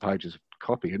and lots of pages of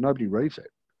copy and nobody reads it.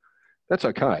 That's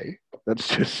okay. That's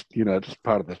just just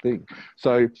part of the thing.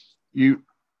 So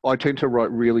I tend to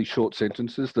write really short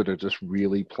sentences that are just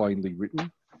really plainly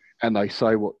written, and they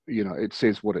say what it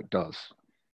says what it does.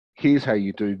 Here's how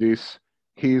you do this.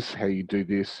 Here's how you do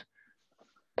this.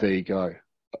 There you go.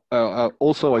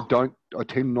 Also, I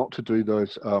tend not to do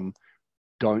those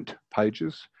don't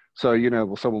pages. So,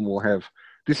 someone will have,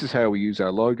 this is how we use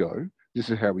our logo. This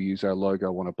is how we use our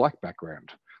logo on a black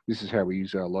background. This is how we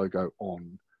use our logo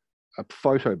on a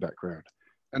photo background.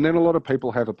 And then a lot of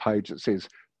people have a page that says,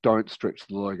 don't stretch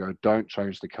the logo, don't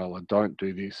change the color, don't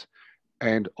do this.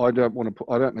 And I don't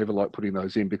ever like putting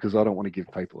those in, because I don't want to give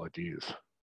people ideas.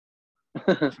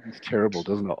 It's terrible,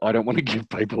 doesn't it? I don't want to give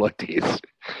people ideas.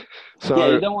 So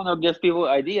yeah, you don't want to give people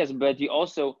ideas, but you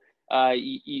also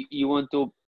you want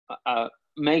to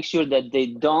make sure that they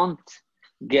don't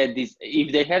get this.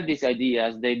 If they have these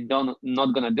ideas, they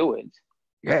not gonna do it.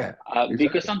 Yeah, exactly.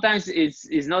 Because sometimes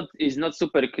it's not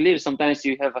super clear. Sometimes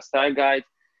you have a style guide,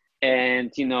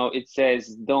 and it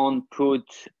says don't put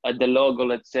the logo,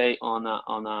 let's say, on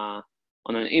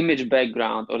an image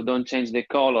background, or don't change the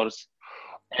colors.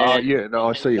 And,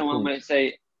 I see your someone point. might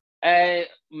say,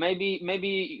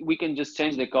 maybe we can just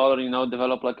change the color,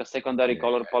 develop like a secondary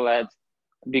color palette,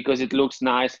 because it looks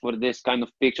nice for this kind of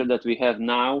picture that we have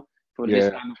now, for this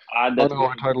kind of ad that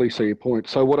I totally see your point.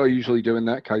 So what I usually do in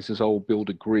that case is I'll build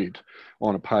a grid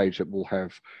on a page that will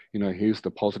have, here's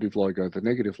the positive logo, the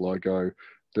negative logo,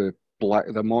 the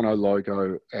the mono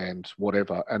logo, and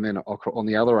whatever. And then on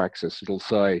the other axis, it'll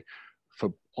say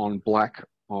on black,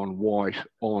 on white,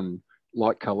 on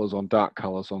light colors, on dark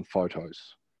colors, on photos,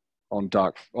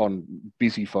 on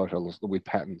busy photos with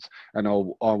patterns. And I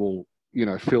will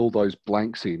fill those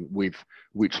blanks in with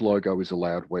which logo is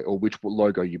allowed where, or which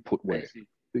logo you put where.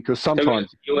 Because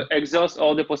sometimes you exhaust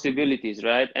all the possibilities,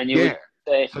 right? And you would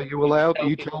say, so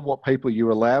you tell what people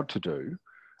you're allowed to do,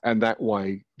 and that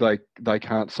way they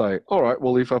can't say, all right,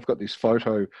 well, if I've got this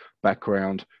photo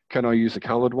background, can I use a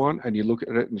colored one? And you look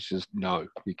at it and it's just, no,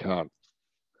 you can't.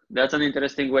 That's an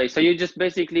interesting way. So you just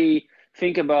basically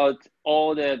think about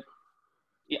all the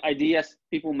ideas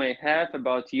people may have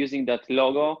about using that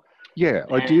logo. Yeah,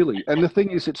 ideally. And the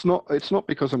thing is, it's not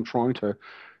because I'm trying to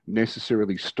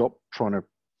necessarily stop trying to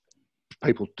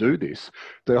people do this.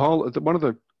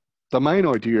 The main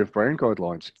idea of brand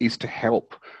guidelines is to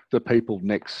help the people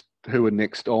who are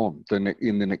next on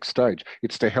in the next stage.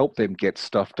 It's to help them get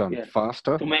stuff done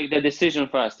faster. To make the decision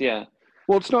fast, yeah.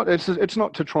 Well, it's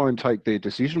not to try and take their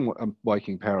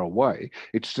decision-making power away.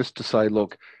 It's just to say,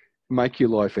 look, make your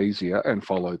life easier and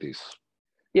follow this.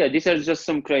 Yeah, these are just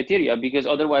some criteria, because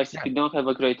otherwise, if you don't have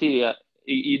a criteria,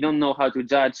 you don't know how to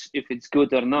judge if it's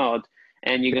good or not,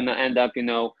 and you're gonna end up,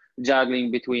 juggling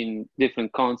between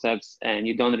different concepts, and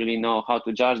you don't really know how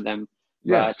to judge them.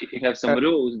 But if you have some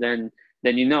rules, then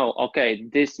okay,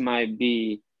 this might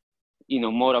be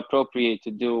more appropriate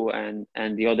to do, and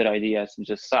the other ideas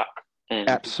just suck.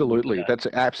 Absolutely, that's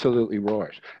absolutely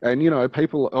right. And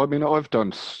people, I mean, I've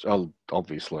done a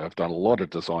lot of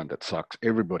design that sucks.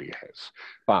 Everybody has.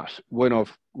 But when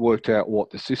I've worked out what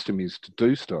the system is to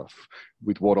do stuff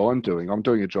with what I'm doing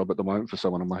a job at the moment for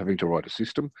someone. I'm having to write a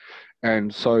system,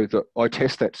 and so that I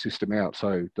test that system out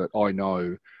so that I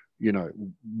know,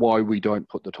 why we don't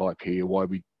put the type here, why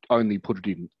we only put it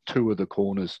in 2 of the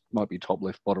corners, might be top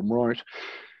left, bottom right.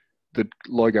 the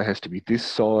logo has to be this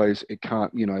size. It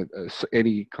can't,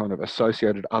 any kind of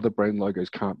associated other brand logos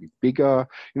can't be bigger.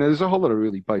 There's a whole lot of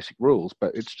really basic rules,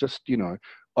 but it's just,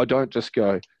 I don't just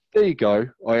go, there you go.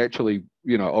 I actually,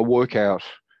 I work out,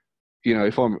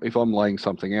 if I'm laying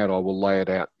something out, I will lay it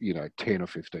out, 10 or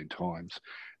 15 times.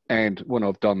 And when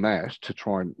I've done that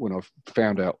when I've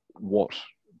found out what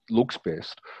looks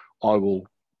best, I will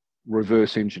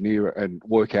reverse engineer it and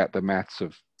work out the maths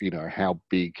of, how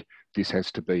big this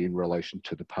has to be in relation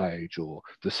to the page or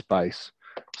the space.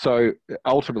 So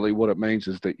ultimately what it means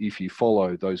is that if you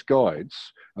follow those guides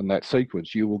and that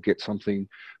sequence, you will get something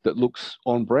that looks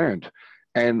on brand.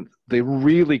 And the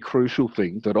really crucial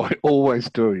thing that I always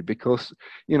do, because,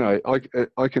 I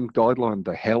can guideline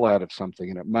the hell out of something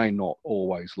and it may not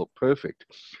always look perfect.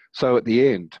 So at the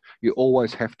end, you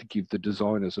always have to give the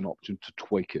designers an option to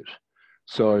tweak it.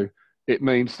 So it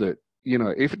means that,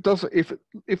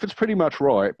 if it's pretty much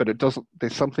right, but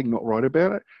there's something not right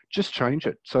about it, just change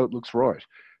it so it looks right.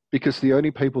 Because the only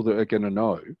people that are going to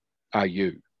know are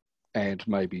you and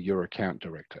maybe your account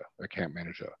director, account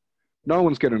manager. No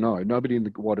one's going to know. Nobody in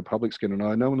the wider public's going to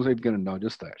know. No one's even going to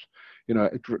notice that.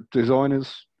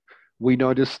 Designers, we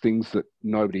notice things that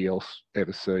nobody else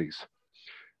ever sees.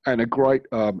 And a great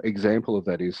example of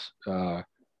that is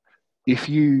if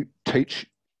you teach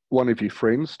one of your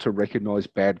friends to recognise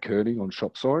bad kerning on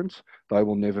shop signs, they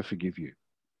will never forgive you.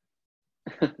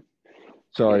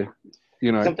 So,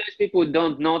 yeah. Sometimes people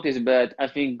don't notice, but I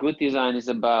think good design is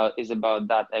about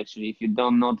that actually. If you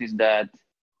don't notice that,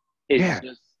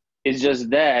 it's just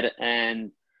there,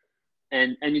 and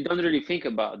you don't really think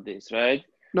about this, right?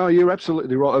 No, you're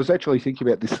absolutely right. I was actually thinking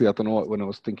about this the other night when I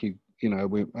was thinking,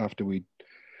 after we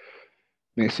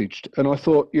messaged, and I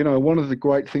thought, one of the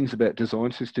great things about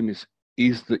design system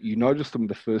is that you notice them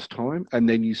the first time and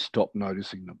then you stop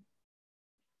noticing them.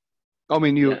 I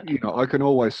mean, I can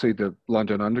always see the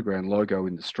London Underground logo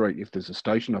in the street if there's a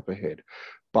station up ahead,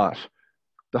 but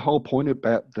the whole point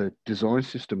about the design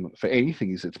system for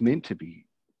anything is it's meant to be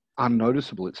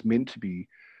unnoticeable. It's meant to be,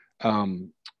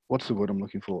 what's the word I'm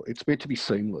looking for? It's meant to be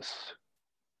seamless.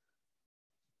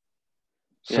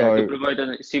 So to provide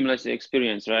a seamless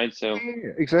experience, right? So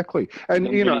yeah, exactly. And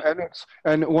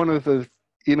and one of the,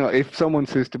 if someone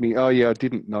says to me, "Oh yeah, I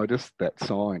didn't notice that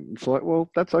sign," it's like, well,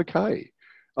 that's okay.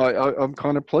 I'm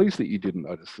kind of pleased that you didn't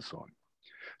notice the sign.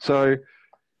 So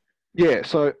yeah,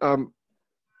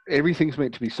 everything's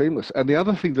meant to be seamless. And the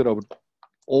other thing that I would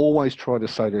always try to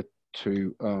say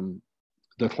to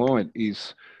the client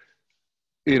is,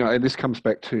 and this comes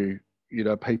back to,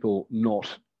 people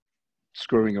not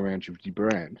screwing around with your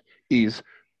brand, is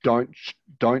don't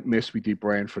mess with your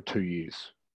brand for 2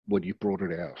 years when you've brought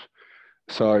it out.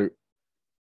 So,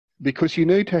 because you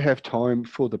need to have time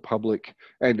for the public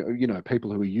and,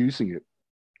 people who are using it,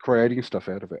 creating stuff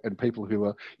out of it, and people who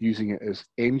are using it as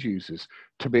end users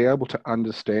to be able to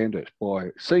understand it by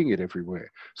seeing it everywhere.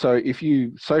 So if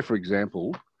you, say for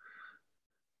example,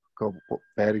 God, what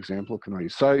bad example can I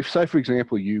use? So if, say for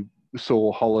example, you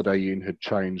saw Holiday Inn had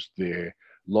changed their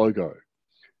logo,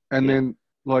 and then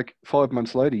like 5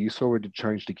 months later you saw it had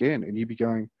changed again, and you'd be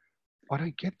going, I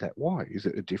don't get that. Why? Is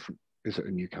it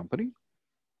a new company?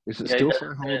 Is it still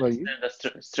saying Holiday Inn?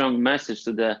 Send a strong message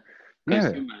to the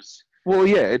consumers. Well,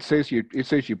 yeah, it says your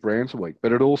brand's weak,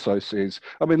 but it also says,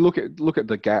 I mean, look at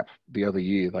the Gap the other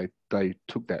year. They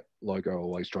took that logo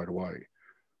away straight away,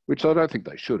 which I don't think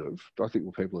they should have. I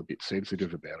think people are a bit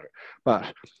sensitive about it.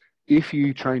 But if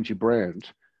you change your brand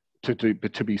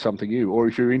to be something new, or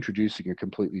if you're introducing a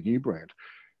completely new brand,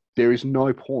 there is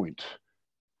no point,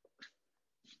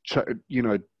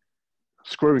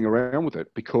 screwing around with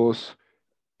it, because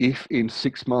if in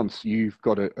 6 months you've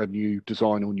got a new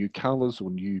design or new colours or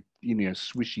new,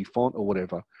 swishy font or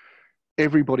whatever,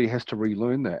 everybody has to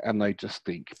relearn that, and they just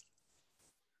think,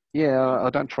 yeah,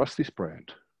 I don't trust this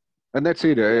brand. And that's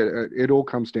it. It all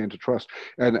comes down to trust.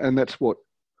 And that's what,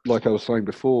 like I was saying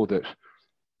before, that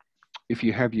if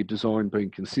you have your design being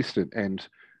consistent and,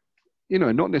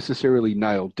 not necessarily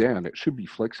nailed down, it should be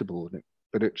flexible in it,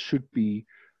 but it should be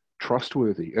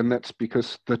trustworthy. And that's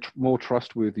because the more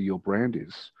trustworthy your brand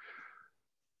is,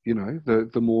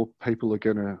 the more people are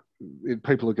gonna,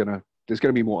 there's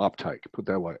gonna be more uptake, put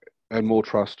that way, and more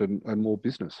trust and more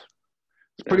business.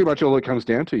 It's pretty much all it comes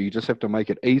down to. You just have to make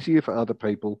it easier for other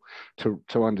people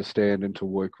to understand and to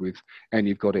work with, and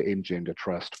you've got to engender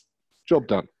trust. Job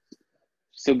done.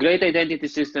 So great identity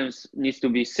systems needs to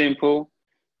be simple,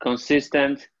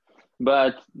 consistent,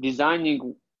 but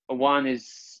designing one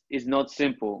is not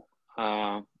simple.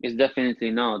 It's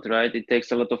definitely not, right? It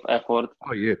takes a lot of effort.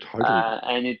 Oh yeah, totally.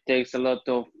 And it takes a lot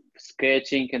of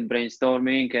sketching and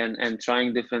brainstorming and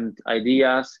trying different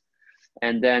ideas.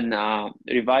 and then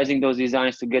revising those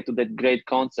designs to get to that great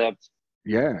concept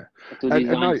Yeah, to and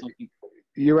design no, something.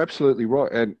 you're absolutely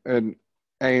right,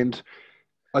 and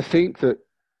I think that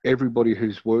everybody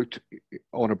who's worked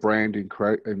on a brand in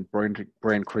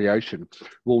brand creation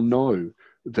will know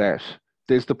that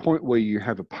there's the point where you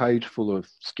have a page full of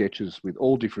sketches with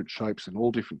all different shapes and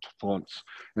all different fonts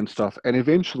and stuff, and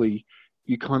eventually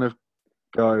you kind of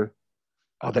go,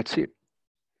 "Oh, that's it.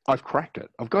 I've cracked it.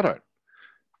 I've got it."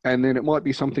 And then it might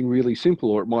be something really simple,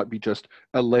 or it might be just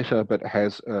a letter but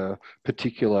has a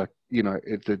particular,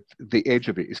 the edge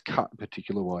of it is cut a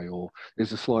particular way, or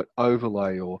there's a slight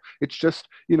overlay, or it's just,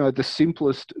 the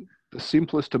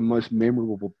simplest and most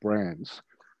memorable brands,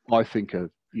 I think are,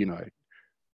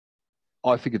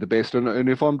 I think are the best. And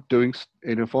if I'm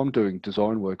doing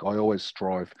design work, I always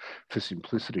strive for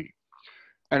simplicity.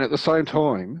 And at the same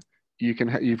time,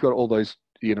 you've got all those,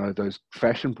 those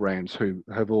fashion brands who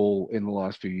have all in the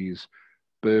last few years,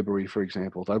 Burberry, for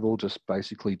example, they've all just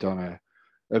basically done a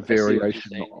I see what you're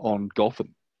variation saying. on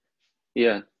Gotham,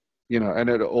 Yeah, and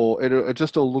it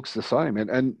just all looks the same.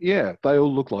 And yeah, they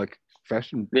all look like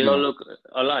fashion, they all look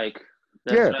alike.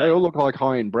 That's yeah, they right. all look like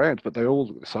high-end brands, but they all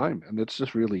look the same. And it's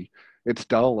just really, it's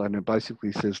dull. And it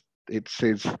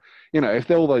says,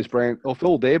 if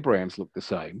all their brands look the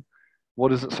same, what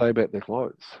does it say about their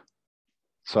clothes?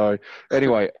 So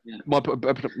anyway, Yeah.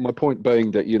 my point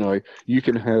being that you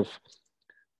can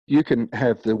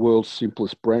have the world's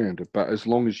simplest brand, but as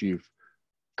long as you've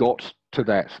got to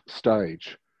that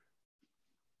stage,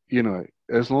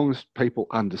 as long as people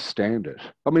understand it.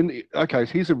 I mean, okay,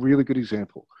 here's a really good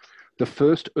example. The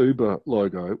first Uber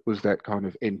logo was that kind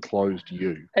of enclosed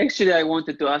U. Actually, I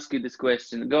wanted to ask you this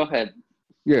question. Go ahead.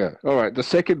 Yeah, all right. The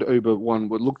second Uber one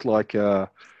would look like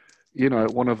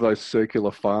one of those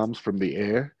circular farms from the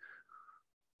air,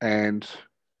 and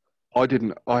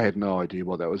I had no idea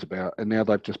what that was about, and now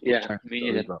they've just Yeah, changed me to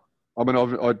neither. Uber. I mean,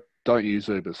 I don't use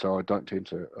Uber, so I don't tend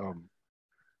to,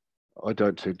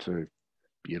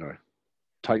 you know,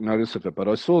 take notice of it. But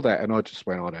I saw that, and I just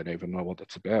went, I don't even know what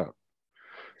that's about.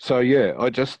 So yeah, I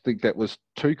just think that was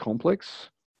too complex,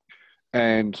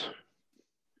 and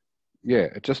yeah,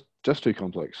 it just too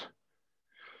complex.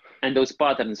 And those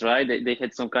patterns, right? They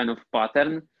had some kind of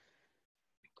pattern.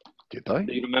 Did they?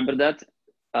 Do you remember that?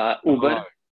 Oh, Uber.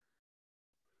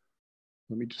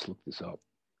 let me just look this up.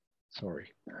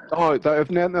 Sorry. Oh, they have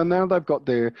now they've got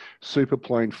their super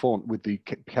plain font with the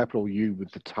capital U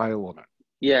with the tail on it.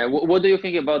 Yeah. What do you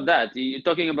think about that? You're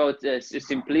talking about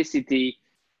simplicity.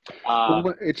 Uh,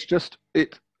 Well, it's just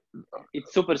it.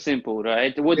 it's super simple,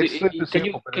 right? What do, It's super can you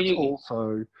simple, but can it's you?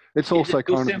 also it's Is also it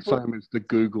too kind of the simple? same as the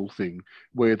Google thing,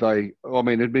 where I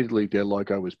mean, admittedly, their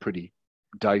logo was pretty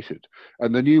dated,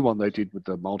 and the new one they did with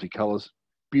the multicolors,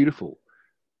 beautiful.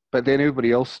 But then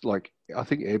everybody else, like I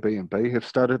think Airbnb, have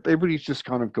started. Everybody's just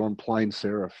kind of gone plain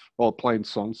serif or plain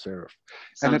sans serif,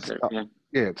 and Sans serif. Yeah.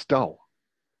 yeah, it's dull,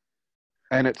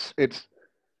 and it's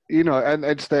and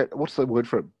it's that, what's the word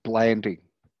for it? Blanding.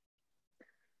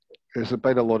 There's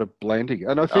been a lot of blanding,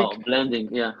 and I Oh, think blending.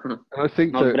 Yeah. and I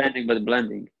think Not that branding, but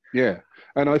blending. yeah,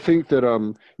 and I think that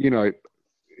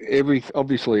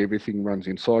obviously everything runs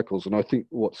in cycles, and I think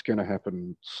what's going to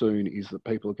happen soon is that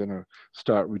people are going to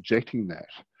start rejecting that.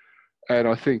 And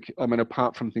I think, I mean,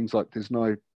 apart from things like there's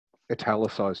no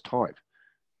italicized type,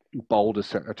 bold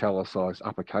italicized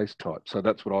uppercase type. So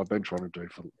that's what I've been trying to do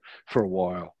for a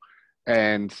while.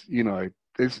 And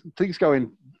there's things go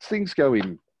in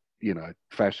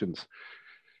fashions.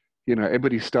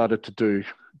 Everybody started to do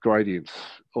gradients,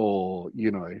 or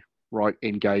write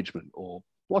engagement or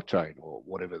blockchain or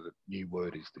whatever the new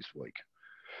word is this week.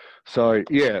 So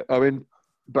yeah, I mean,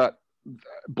 but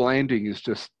blanding is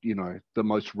just the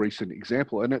most recent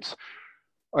example, and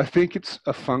I think it's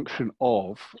a function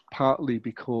of, partly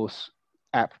because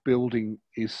app building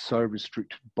is so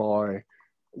restricted by,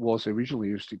 was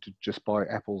originally restricted just by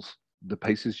Apple's, the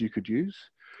pieces you could use.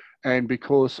 And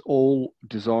because all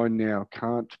design now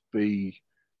can't be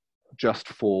just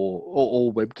for, or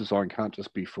all web design can't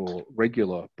just be for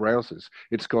regular browsers.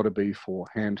 It's got to be for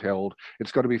handheld.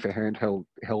 It's got to be for handheld,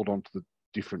 held onto the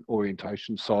different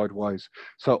orientation sideways.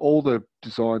 So all the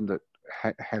design that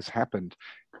has happened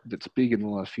that's big in the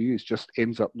last few years just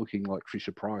ends up looking like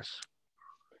Fisher Price.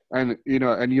 And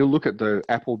and you look at the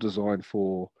Apple design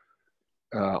for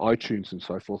iTunes and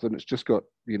so forth, and it's just got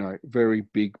very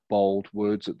big bold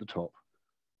words at the top,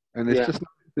 and Yeah.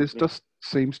 there's just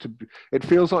seems to be, it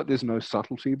feels like there's no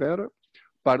subtlety about it,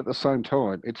 but at the same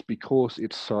time, it's because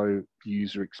it's so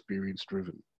user experience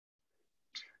driven,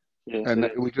 Yes, it and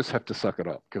is. we just have to suck it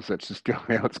up, because that's just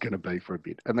how it's going to be for a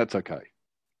bit, and that's okay.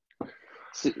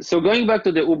 So going back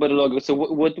to the Uber logo, so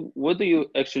what do you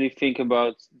actually think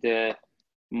about the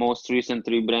most recent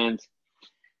rebrand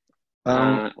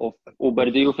of Uber?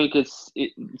 Do you think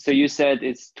so you said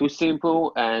it's too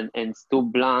simple and it's too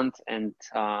blunt and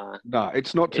No,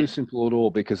 it's not too it simple at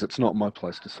all because it's not my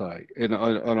place to say. You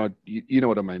know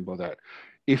what I mean by that.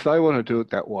 If they want to do it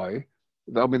that way,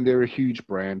 I mean, they're a huge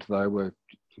brand. They were,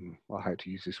 I hate to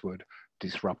use this word,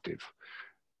 disruptive.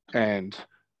 And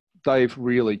they've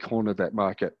really cornered that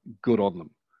market. Good on them.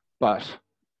 But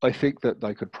I think that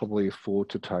they could probably afford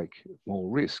to take more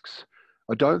risks.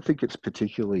 I don't think it's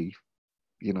particularly,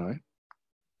 you know,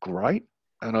 great.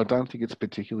 And I don't think it's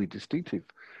particularly distinctive.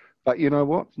 But you know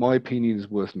what? My opinion is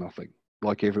worth nothing,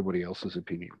 like everybody else's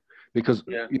opinion, because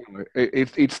yeah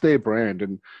it's their brand,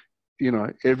 and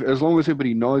as long as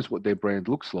everybody knows what their brand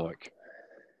looks like,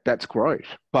 that's great.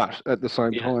 But at the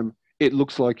same yeah time, it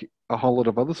looks like a whole lot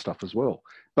of other stuff as well.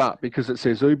 But because it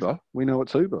says Uber, we know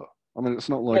it's Uber. I mean, it's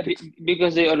not yeah like it's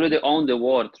because they already own the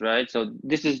word, right? So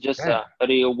this is just yeah. a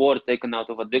real word taken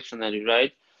out of a dictionary,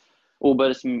 right?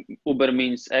 Uber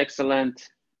means excellent,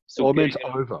 Or it means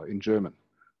superior. over in German.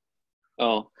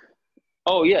 Oh,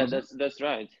 oh yeah, Does it? that's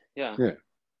right. Yeah, Yeah,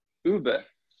 Uber,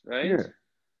 right? yeah,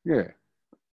 yeah,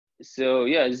 So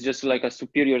yeah, it's just like a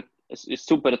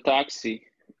super taxi,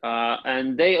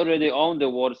 and they already own the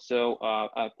word, so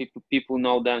people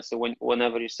know them. So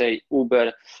whenever you say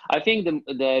Uber, I think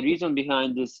the reason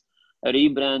behind this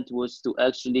rebrand was to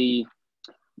actually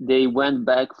they went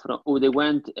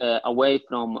away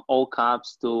from all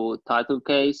caps to title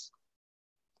case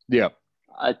yeah.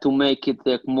 to make it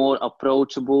like more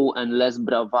approachable and less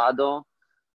bravado.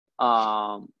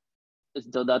 Um,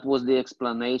 so that was the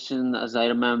explanation, as I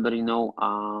remember,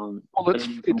 Well, reading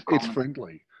some it's comments.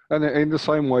 friendly, and in the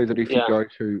same way that if you Yeah, go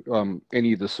to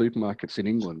any of the supermarkets in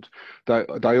England,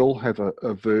 they all have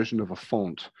a version of a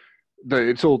font.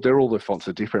 They're all their fonts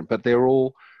are different, but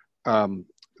um,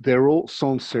 they're all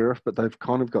sans serif, but they've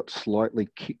kind of got slightly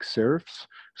kick serifs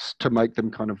to make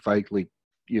them kind of vaguely,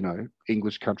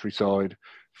 English countryside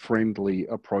friendly,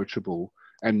 approachable,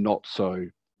 and not so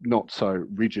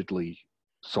rigidly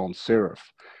sans serif.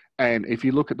 And if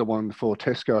you look at the one for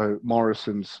Tesco,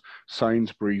 Morrison's,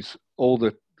 Sainsbury's, all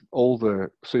the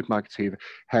supermarkets here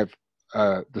have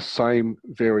the same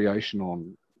variation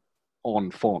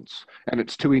on fonts, and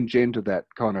it's to engender that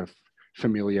kind of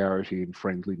familiarity and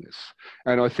friendliness.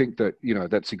 And I think that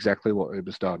that's exactly what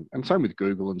Uber's done, and same with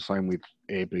Google, and same with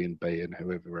Airbnb, and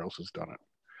whoever else has done it.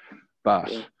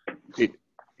 But yeah, it,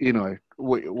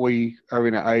 we are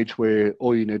in an age where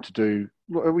all you need to do,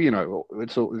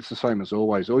 it's the same as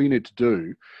always. All you need to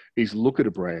do is look at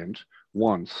a brand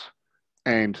once,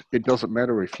 and it doesn't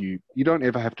matter if you don't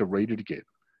ever have to read it again.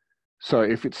 So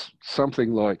if it's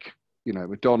something like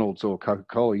McDonald's or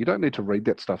Coca-Cola, you don't need to read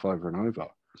that stuff over and over.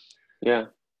 yeah,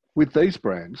 With these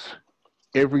brands,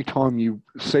 every time you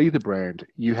see the brand,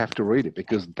 you have to read it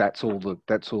because that's all the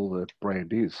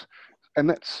brand is, and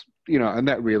and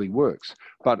that really works.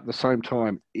 But at the same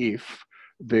time, if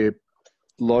their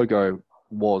logo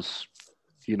was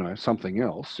something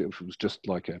else, if it was just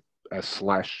like a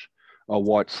slash, a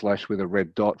white slash with a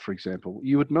red dot, for example,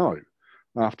 you would know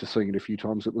after seeing it a few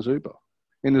times it was Uber.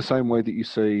 In the same way that you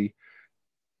see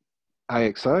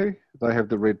AXA, they have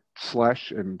the red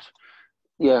slash, and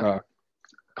yeah. uh, Or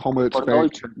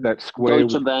Commerzbank, that square with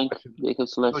Deutsche Bank, they have Deutsche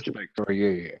slashes. Bank. Sorry,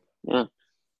 yeah, yeah, Yeah.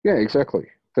 yeah, exactly.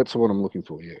 That's what I'm looking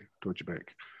for. Yeah, Deutsche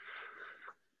Bank.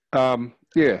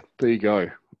 Yeah, there you go.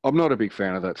 I'm not a big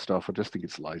fan of that stuff. I just think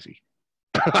it's lazy.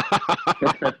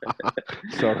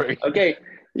 Sorry, Okay.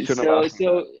 shouldn't have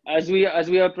So asked me that. as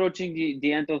we are approaching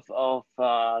the end of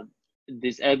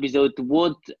this episode,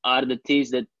 what are the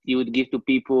tips that you would give to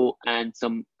people and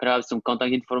perhaps some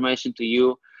contact information to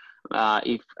you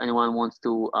if anyone wants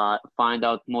to find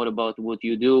out more about what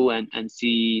you do and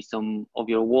see some of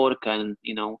your work and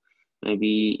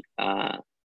maybe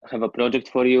have a project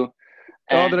for you.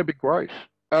 Oh, And that'd be great.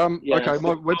 yeah, Okay,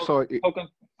 so how,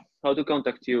 how to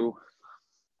contact you?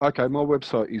 my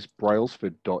website is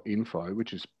brailsford.info,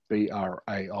 which is Brailsford.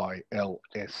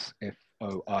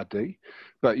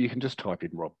 But you can just type in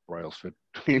Rob Brailsford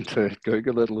into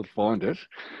Google; it'll find it,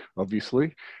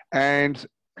 obviously. And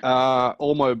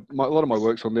all a lot of my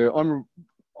work's on there. I'm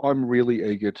really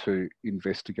eager to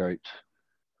investigate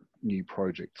new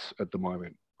projects at the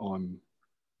moment.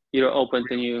 You're open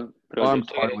to new I'm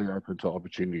projects. Okay, totally open to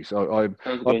opportunities. sounds I've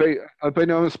great. been,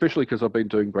 especially because I've been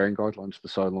doing brand guidelines for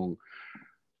so long.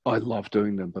 I love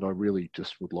doing them, but I really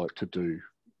just would like to do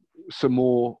some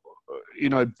more,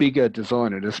 bigger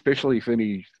design. And especially if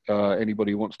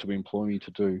anybody wants to employ me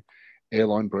to do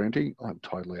airline branding, I'm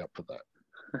totally up for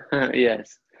that.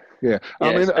 Yes. Yeah. I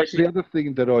Yeah, mean, especially. the other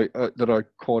thing that I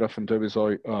quite often do is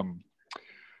I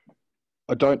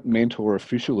don't mentor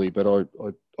officially, but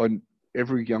I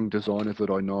every young designer that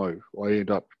I know, I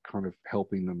end up kind of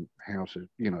helping them how to,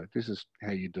 this is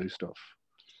how you do stuff.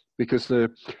 Because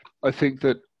I think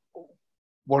that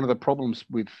one of the problems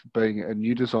with being a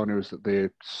new designer is that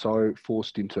they're so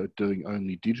forced into doing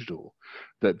only digital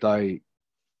that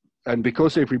and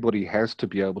because everybody has to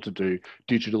be able to do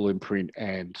digital and print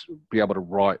and be able to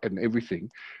write and everything,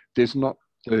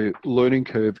 the learning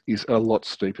curve is a lot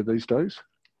steeper these days.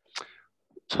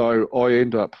 So I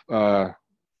end up,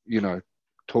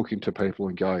 talking to people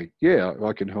and going, yeah,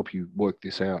 I can help you work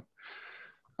this out.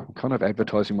 I'm kind of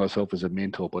advertising myself as a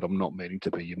mentor, but I'm not meaning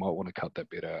to be. You might want to cut that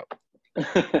bit out.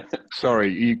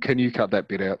 Sorry, can you cut that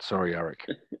bit out? Sorry, Eric.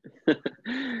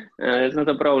 It's not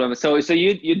a problem. So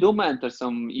you do mentor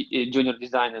some junior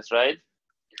designers, right?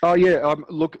 Oh yeah.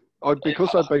 Look, And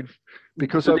because do I've they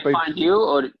been. find you,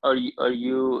 or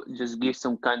you just give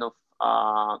some kind of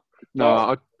No,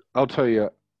 talk? I'll tell you.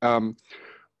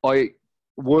 I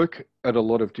work at a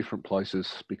lot of different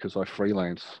places because I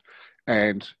freelance,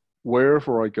 and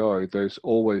wherever I go, there's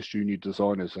always junior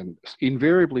designers, and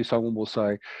invariably someone will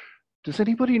say, "Does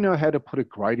anybody know how to put a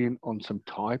gradient on some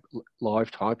live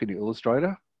type in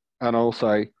Illustrator?" And I'll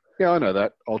say, "Yeah, I know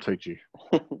that. I'll teach you."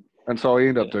 And so I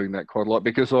end up Yeah, doing that quite a lot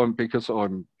because I'm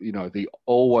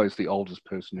always the oldest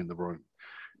person in the room,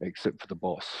 except for the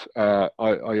boss. I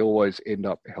always end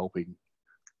up helping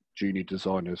junior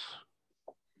designers,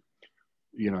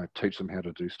 teach them how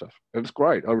to do stuff. And it's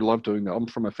great. I love doing that. I'm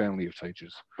from a family of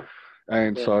teachers,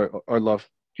 and yeah, so I love.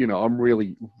 I'm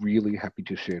really, really happy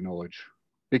to share knowledge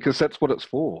because that's what it's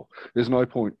for. There's no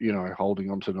point,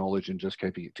 holding on to knowledge and just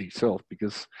keeping it to yourself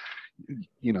because,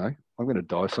 I'm going to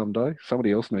die someday.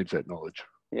 Somebody else needs that knowledge.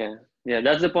 yeah, yeah.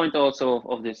 That's the point also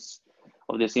of this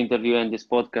interview and this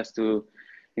podcast to,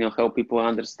 help people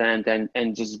understand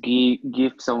and just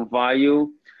give some value.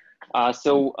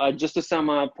 So just to sum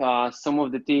up, some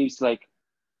of the tips, like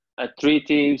 3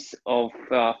 tips for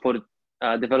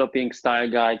developing style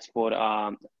guides for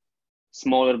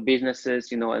smaller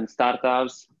businesses, and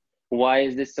startups. Why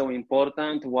is this so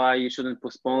important? Why you shouldn't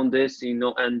postpone this,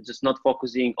 and just not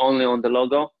focusing only on the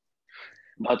logo,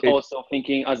 but It, also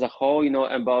thinking as a whole,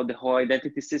 about the whole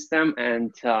identity system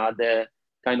and the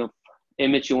kind of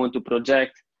image you want to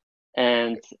project,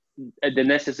 and the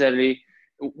necessary.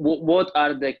 What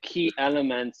are the key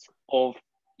elements of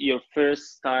your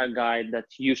first style guide that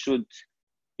you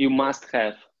must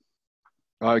have?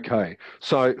 okay.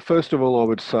 So first of all, I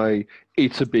would say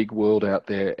it's a big world out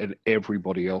there and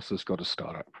everybody else has got a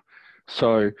startup.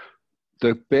 So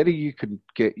the better you can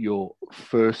get your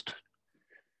first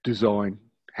design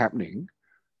happening,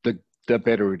 the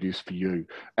better it is for you.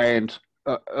 And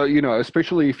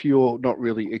especially if you're not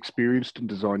really experienced in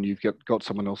design, you've got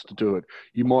someone else to do it.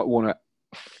 You might want to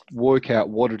work out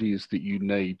what it is that you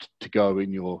need to go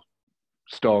in your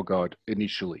style guide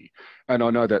initially. And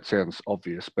I know that sounds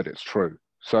obvious, but it's true.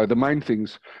 So the main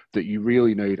things that you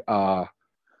really need are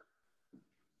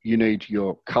you need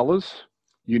your colors,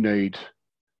 you need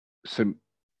some,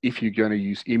 if you're going to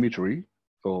use imagery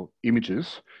or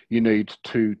images, you need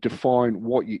to define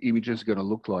what your images are going to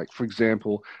look like. For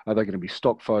example, are they going to be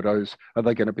stock photos? Are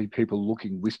they going to be people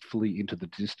looking wistfully into the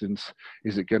distance?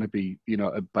 Is it going to be,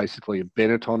 basically a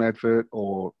Benetton advert,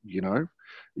 or, you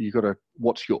got to,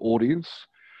 what's your audience?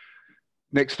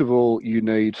 Next of all, you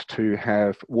need to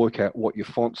work out what your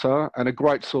fonts are. And a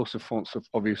great source of fonts,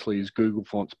 obviously, is Google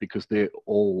Fonts because they're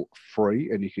all free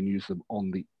and you can use them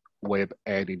on the web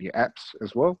and in your apps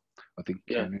as well. I think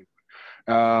you Yeah,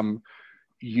 can.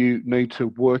 You need to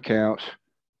work out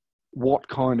what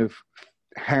kind of,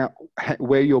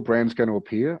 where your brand's going to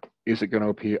appear. Is it going to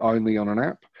appear only on an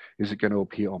app? Is it going to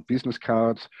appear on business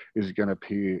cards? Is it going to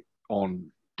appear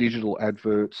on digital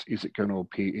adverts? Is it going to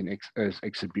appear as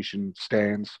exhibition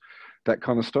stands? That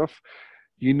kind of stuff.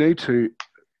 You need to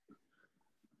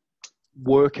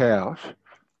work out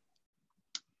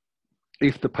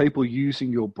if the people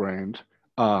using your brand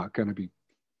are going to be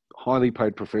highly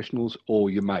paid professionals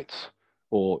or your mates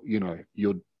or,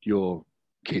 your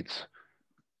kids.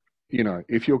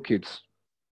 If your kids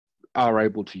are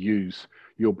able to use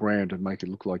your brand and make it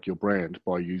look like your brand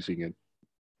by using it,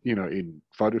 in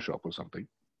Photoshop or something,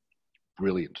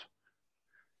 brilliant.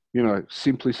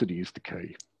 Simplicity is the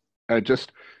key.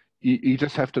 You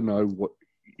just have to know what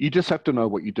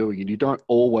you're doing, and you don't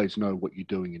always know what you're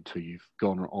doing until you've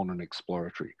gone on an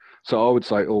exploratory. So I would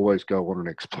say always go on an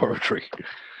exploratory.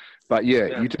 But yeah,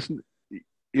 yeah, you just,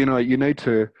 you need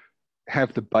to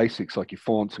have the basics like your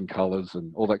fonts and colors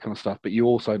and all that kind of stuff, but you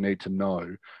also need to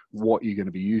know what you're going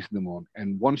to be using them on.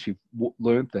 And once you've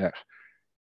learned that,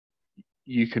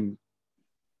 you can,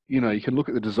 you can look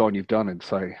at the design you've done and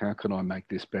say, how can I make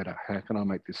this better? How can I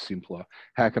make this simpler?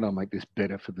 How can I make this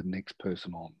better for the next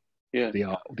person on Yeah. the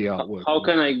artwork? How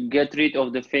can I get rid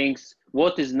of the things?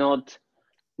 What is not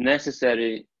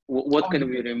necessary? What can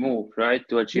we remove, right,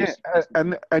 to achieve?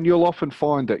 Yeah, and you'll often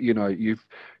find that you've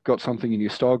got something in your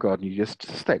style guide and you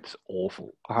just that's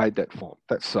awful. I hate that font.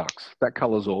 That sucks. That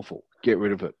color's awful. Get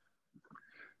rid of it.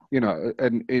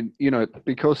 And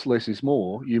because less is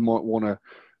more, you might want to,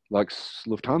 like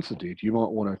Lufthansa did, you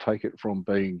might want to take it from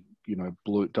being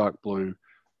blue, dark blue,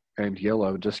 and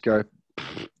yellow, and just go,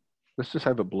 let's just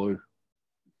have it blue.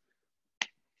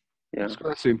 Yeah. It's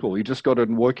quite simple. You just got to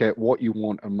work out what you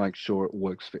want and make sure it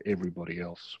works for everybody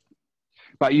else.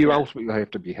 But you ultimately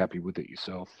have to be happy with it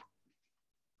yourself.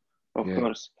 Of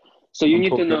course. So you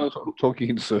need to know. I'm talking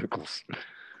in circles.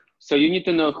 So you need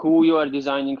to know who you are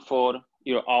designing for,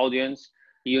 your audience.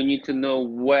 You need to know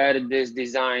where this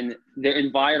design, the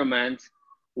environment,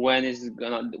 when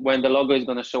the logo is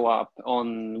gonna show up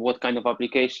on what kind of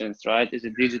applications, right? Is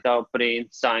it digital,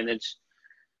 print, signage?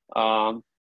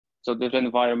 So different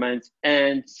environments,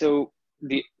 and so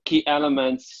the key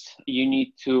elements you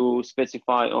need to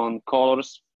specify on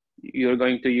colors you're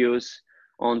going to use,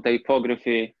 on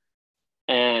typography,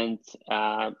 and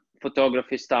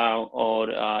photography style,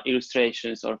 or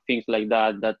illustrations or things like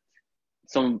that. That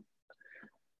some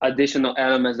additional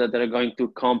elements that are going to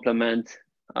complement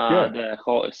the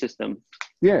whole system.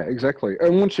 Yeah, exactly.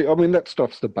 And that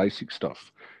stuff's the basic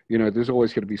stuff. There's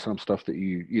always going to be some stuff that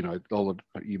you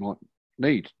might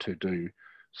need to do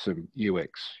some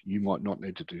UX. You might not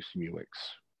need to do some UX.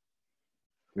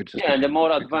 And the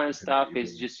more advanced stuff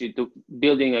is just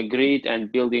building a grid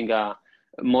and building a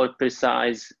more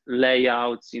precise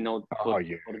layouts, for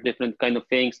different kind of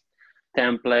things,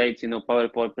 templates,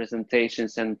 PowerPoint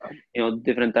presentations, and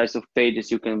different types of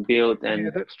pages you can build,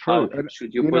 and that's true. How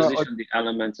should you position the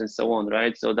elements and so on,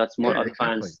 right? So that's more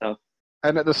advanced stuff.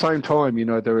 And at the same time, I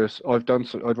wrote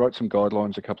some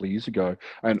guidelines a couple of years ago,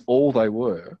 and all they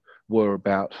were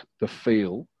about the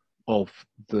feel of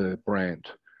the brand.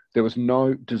 There was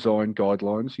no design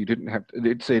guidelines. You didn't have to,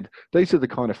 it said, these are the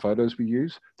kind of photos we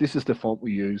use. This is the font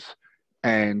we use.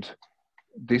 And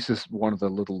this is one of the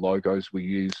little logos we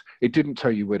use. It didn't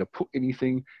tell you where to put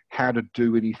anything, how to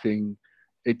do anything.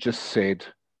 It just said,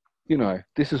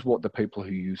 this is what the people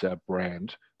who use our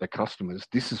brand, the customers,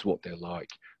 this is what they're like.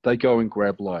 They go and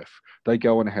grab life. They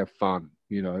go and have fun.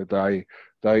 They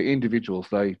individuals,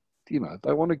 they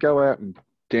want to go out and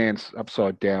dance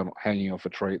upside down, hanging off a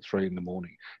tree at 3 a.m.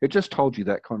 It just told you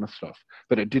that kind of stuff,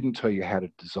 but it didn't tell you how to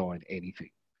design anything.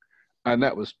 And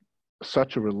that was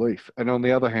such a relief. And on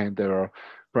the other hand, there are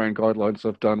brand guidelines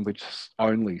I've done which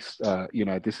only,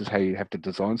 this is how you have to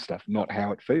design stuff, not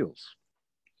how it feels.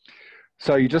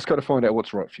 So you just got to find out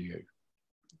what's right for you.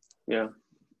 Yeah.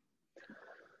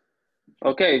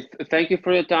 Okay. Thank you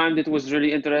for your time. That was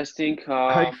really interesting.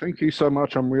 Hey, thank you so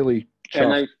much. I'm really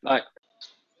chuffed.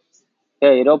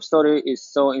 Hey, Rob's story is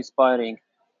so inspiring.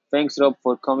 Thanks, Rob,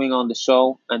 for coming on the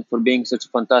show and for being such a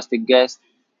fantastic guest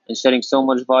and sharing so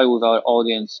much value with our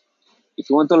audience.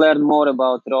 If you want to learn more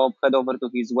about Rob, head over to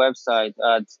his website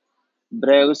at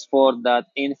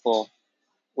brailsford.info.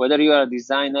 Whether you are a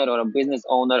designer or a business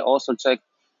owner, also check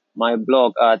my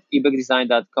blog at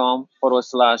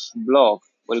ebexdesign.com/blog,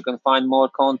 where you can find more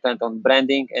content on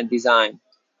branding and design.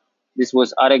 This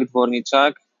was Arek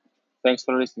Dvornichak. Thanks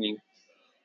for listening.